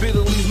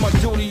 nobility's my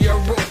duty. I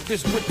wrote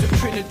this with the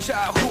Trinity,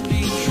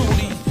 Hootie,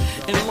 truly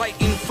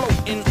enlightened,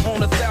 floating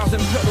on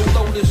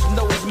 1,000-petal lotus.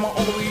 Notice my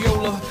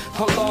aureola,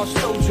 a lost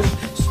soldier,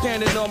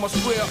 standing on my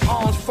square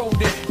arms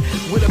folded.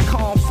 With a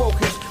calm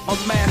focus,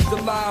 amass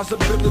the lives of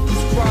biblical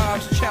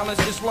scribes, challenge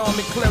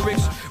Islamic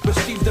clerics,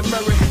 receive the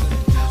merit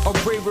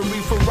of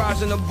bravery for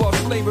rising above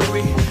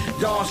slavery.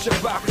 Dawn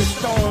Shabaka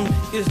stone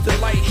is the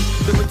light,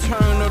 the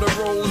return of the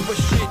rose, but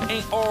shit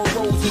ain't all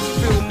roses,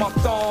 feel my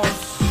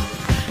thorns.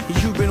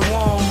 You've been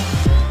warned.